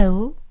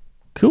 No.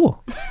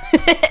 Cool.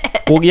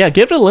 Well, yeah,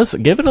 give it a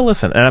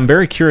listen. And I'm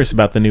very curious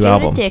about the new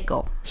album. Give it a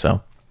tickle.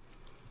 So,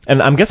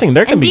 and I'm guessing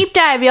they're going And to be deep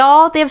dive,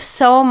 y'all. They have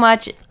so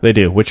much. They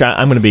do, which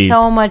I'm going to be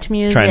so much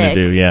music. trying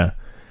to do. Yeah.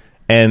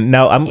 And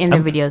now And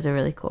their videos are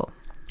really cool.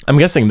 I'm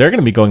guessing they're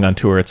going to be going on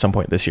tour at some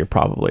point this year,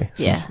 probably.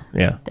 Yeah.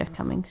 Yeah. They're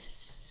coming.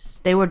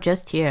 They were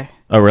just here.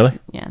 Oh, really?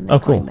 Yeah. And they're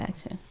cool. coming back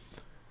soon.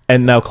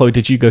 And now, Chloe,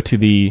 did you go to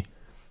the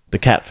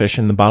Catfish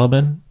and the Bottle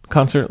Bin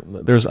concert?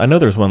 I know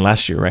there was one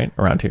last year, right,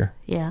 around here.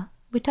 Yeah.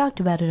 We talked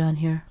about it on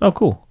here. Oh,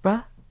 cool.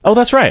 Bruh. Oh,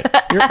 that's right.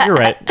 You're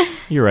right.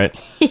 You're right.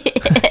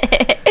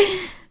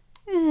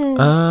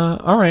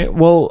 All right.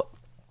 Well,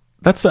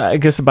 that's I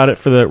guess about it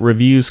for the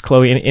reviews,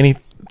 Chloe.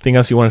 Anything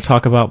else you want to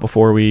talk about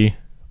before we?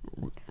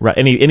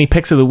 Any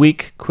picks of the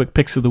week? Quick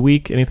picks of the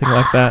week? Anything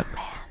like that?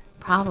 Man,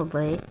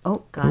 probably.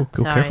 Oh God,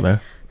 Ooh, sorry. careful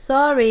there.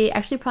 Sorry.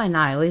 Actually, probably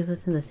not. I always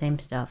listen to the same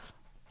stuff.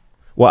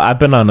 Well, I've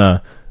been on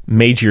a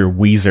major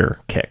Weezer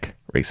kick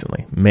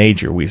recently.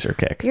 Major Weezer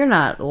kick. You're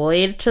not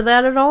late to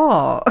that at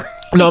all.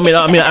 No,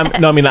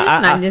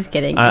 I'm just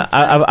kidding.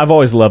 I've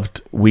always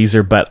loved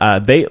Weezer,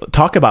 but they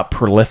talk about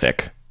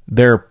prolific.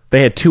 They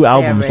had 2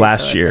 albums very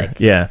last prolific.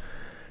 year, yeah,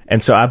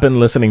 and so I've been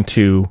listening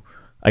to,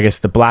 I guess,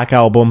 the Black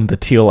Album, the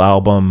Teal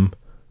Album,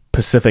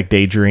 Pacific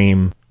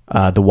Daydream,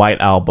 the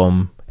White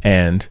Album,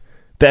 and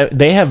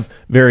they have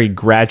very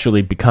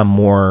gradually become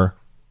more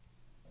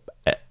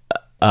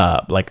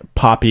like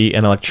poppy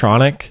and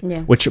electronic.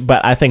 Yeah.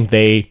 But I think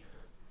they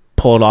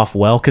pull it off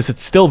well because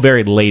it's still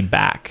very laid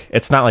back.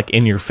 It's not like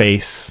in your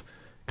face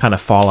kind of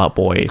Fall Out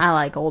Boy. I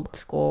like old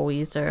school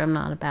Weezer. I'm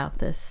not about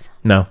this.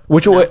 No,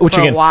 which For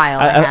again, a while,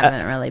 I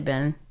haven't really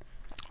been.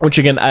 Which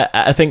again,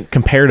 I think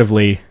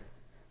comparatively,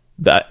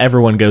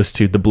 everyone goes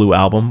to the Blue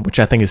Album, which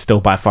I think is still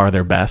by far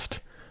their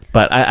best.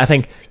 But I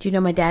think. Do you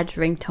know my dad's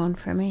ringtone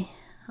for me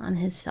on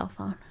his cell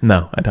phone?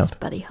 No, I don't. It's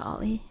Buddy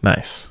Holly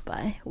Nice.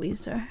 by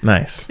Weezer.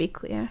 Nice. To be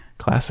clear.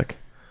 Classic.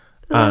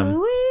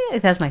 Ooh-wee.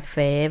 That's my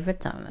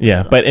favorite song.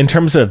 Yeah, but in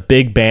terms of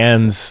big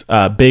bands,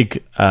 I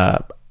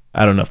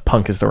don't know if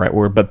punk is the right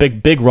word, but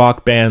big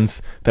rock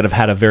bands that have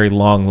had a very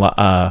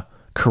long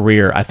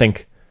career, I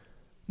think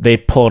they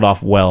pull it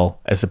off well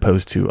as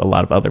opposed to a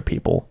lot of other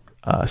people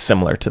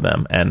similar to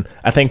them. And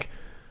I think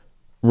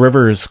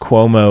Rivers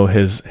Cuomo,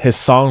 his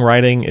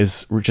songwriting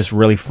is just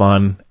really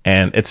fun,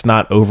 and it's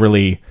not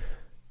overly.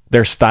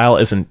 Their style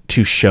isn't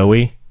too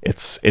showy.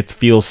 It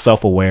feels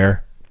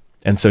self-aware,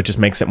 and so it just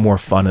makes it more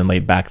fun and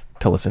laid back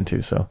to listen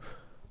to. So,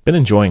 been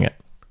enjoying it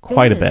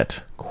quite a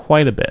bit.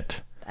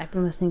 I've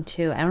been listening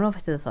to, I don't know if I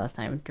said this last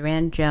time,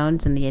 Duran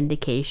Jones and the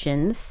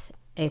Indications,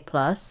 A+.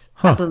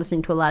 I've been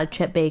listening to a lot of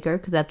Chet Baker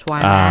because that's where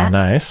I'm at.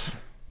 Nice.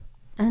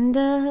 And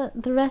the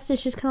rest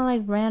is just kind of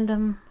like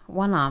random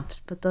one-offs,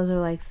 but those are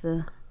like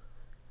I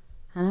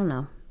don't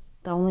know.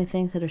 the only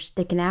things that are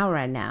sticking out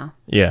right now.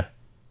 Yeah.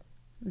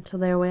 And so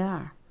there we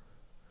are.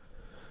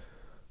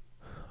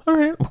 All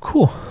right. Well,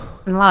 cool.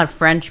 And a lot of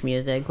French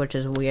music, which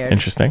is weird.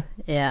 Interesting.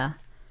 Yeah.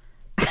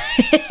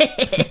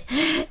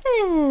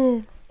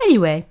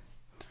 Anyway,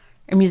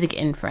 or music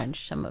in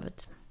French. Some of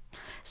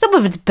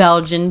it's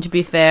Belgian, to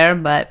be fair,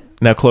 but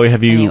Now, Chloe,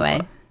 have you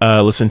anyway.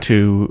 listened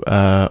to,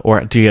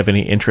 or do you have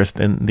any interest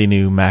in the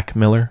new Mac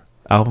Miller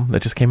album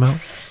that just came out?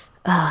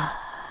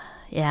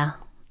 Yeah,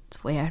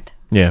 it's weird.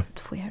 Yeah.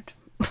 It's weird.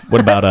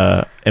 What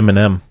about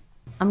Eminem?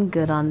 I'm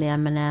good on the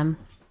Eminem.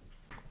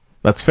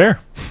 That's fair.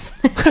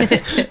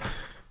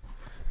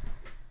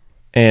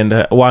 And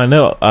well, I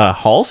know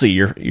Halsey,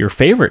 your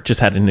favorite, just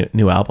had a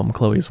new album,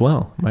 Chloe, as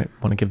well. Might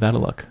want to give that a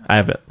look. I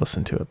haven't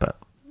listened to it, but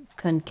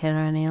Couldn't care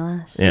any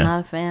less. Yeah. Not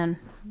a fan.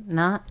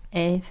 Not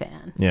a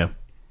fan. yeah.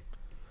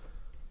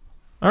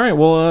 All right,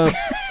 well,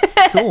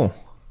 cool.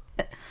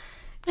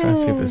 Trying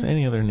to see if there's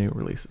any other new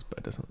releases, but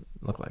it doesn't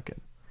look like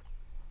it.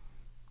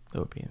 That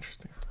would be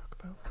interesting to talk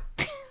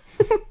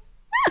about.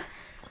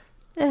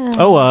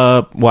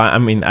 Well, I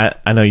mean,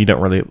 I know you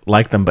don't really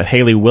like them, but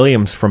Hayley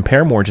Williams from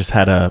Paramore just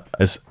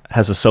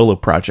has a solo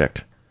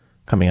project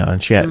coming out,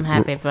 and she had I'm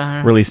happy for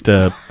her. released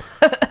a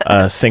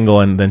single,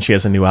 and then she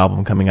has a new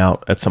album coming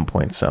out at some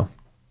point. So,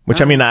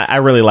 which I mean, I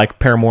really like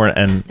Paramore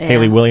and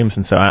Hayley Williams,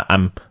 and so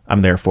I'm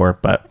there for it.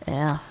 But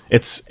Yeah.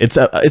 it's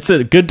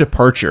a good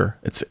departure.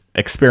 It's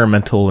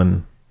experimental,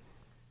 and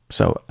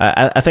so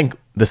I think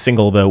the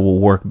single though will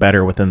work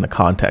better within the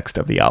context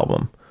of the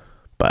album.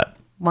 But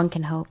One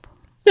can hope.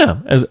 yeah,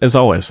 as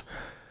always.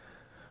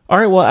 All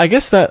right, well, I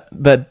guess that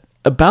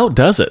about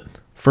does it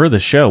for the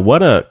show.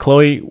 What a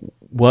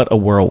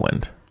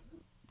whirlwind.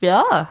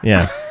 Yeah.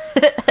 Yeah.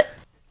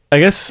 I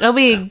guess. It'll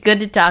be good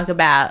to talk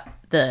about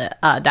the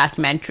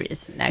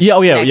documentaries next Yeah,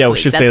 oh yeah, next yeah, we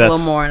week. should that's say a that's-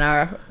 little more in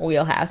our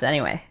wheelhouse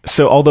anyway.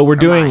 So, although we're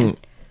doing mine.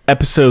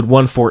 episode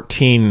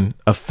 114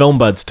 of Film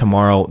Buds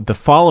tomorrow, the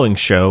following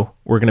show,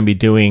 we're going to be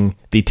doing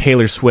the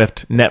Taylor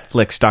Swift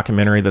Netflix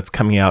documentary that's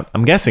coming out,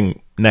 I'm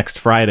guessing, next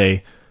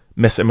Friday,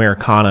 Miss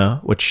Americana,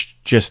 which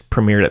just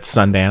premiered at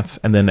Sundance,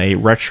 and then a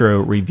retro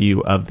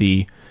review of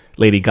the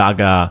Lady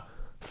Gaga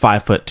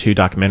 5'2"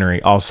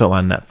 documentary, also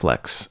on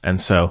Netflix. And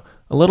so,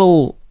 a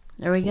little...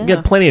 There we go.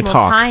 Get plenty of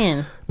Little talk.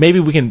 tie-in. Maybe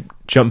we can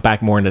jump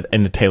back more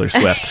into Taylor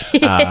Swift.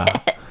 Get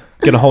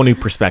a whole new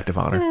perspective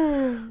on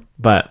her.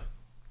 But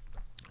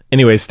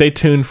anyway, stay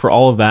tuned for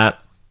all of that.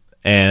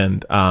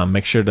 And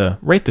make sure to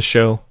rate the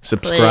show,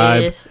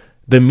 subscribe. Please.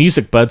 The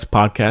Music Buds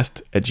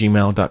Podcast at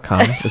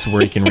gmail.com is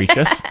where you can reach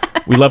us.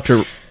 We love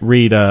to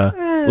read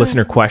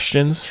listener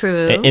questions.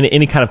 True.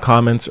 Any kind of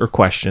comments or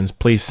questions,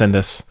 please send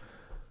us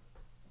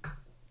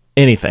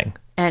anything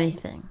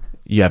Anything.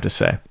 you have to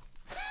say.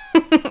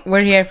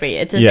 We're here for you.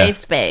 It's a Yeah. safe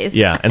space.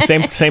 Yeah, and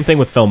same thing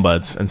with Film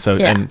Buds. And so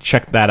Yeah. and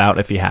check that out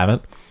if you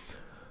haven't.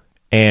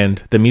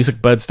 And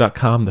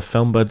themusicbuds.com,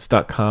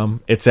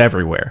 thefilmbuds.com, it's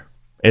everywhere.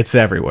 It's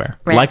everywhere.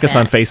 Right like us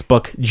there. on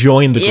Facebook,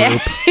 join the Yeah.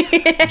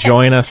 group,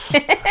 join us.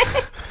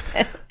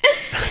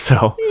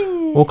 So,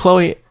 well,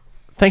 Chloe,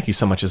 thank you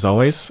so much as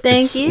always.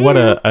 Thank you. What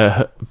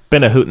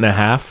been a hoot and a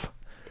half.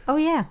 Oh,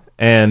 yeah.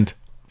 And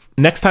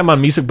next time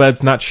on Music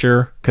Buds, not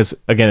sure, because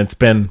again, it's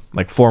been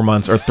like 4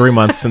 months or 3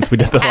 months since we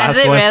did the Has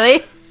last it one.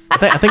 really?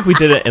 I think we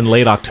did it in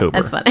late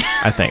October. That's funny.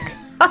 I think,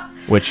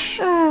 which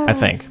I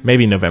think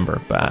maybe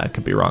November, but I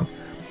could be wrong.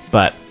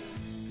 But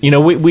you know,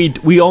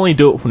 we only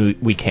do it when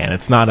we can.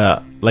 It's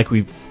not like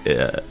we've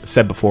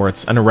said before.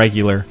 It's an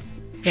irregular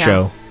Yeah.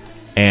 show,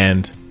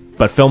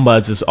 but Film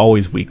Buds is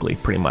always weekly,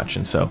 pretty much.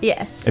 And so,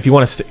 Yes. if you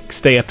want to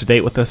stay up to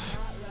date with us,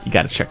 you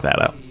got to check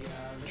that out.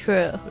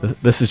 True.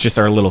 This is just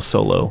our little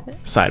solo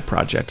side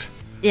project.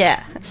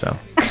 Yeah. So,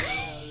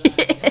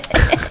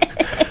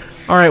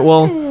 all right.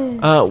 Well,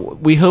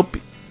 we hope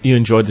you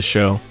enjoyed the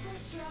show.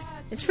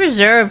 It's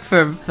reserved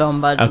for Film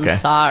Buds. Okay. I'm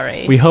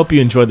sorry. We hope you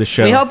enjoyed the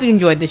show. We hope you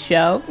enjoyed the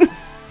show.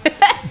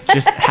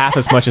 Just half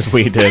as much as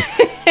we did.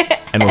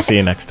 And we'll see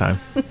you next time.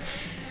 Cause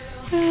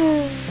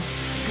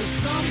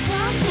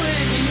sometimes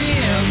when you're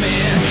near me,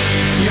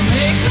 you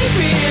make me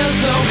feel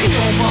so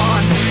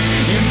human.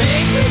 You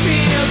make me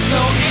feel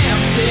so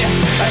empty,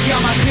 like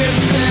you're my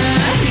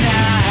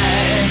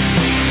kryptonite.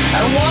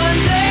 And one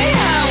day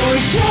I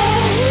will show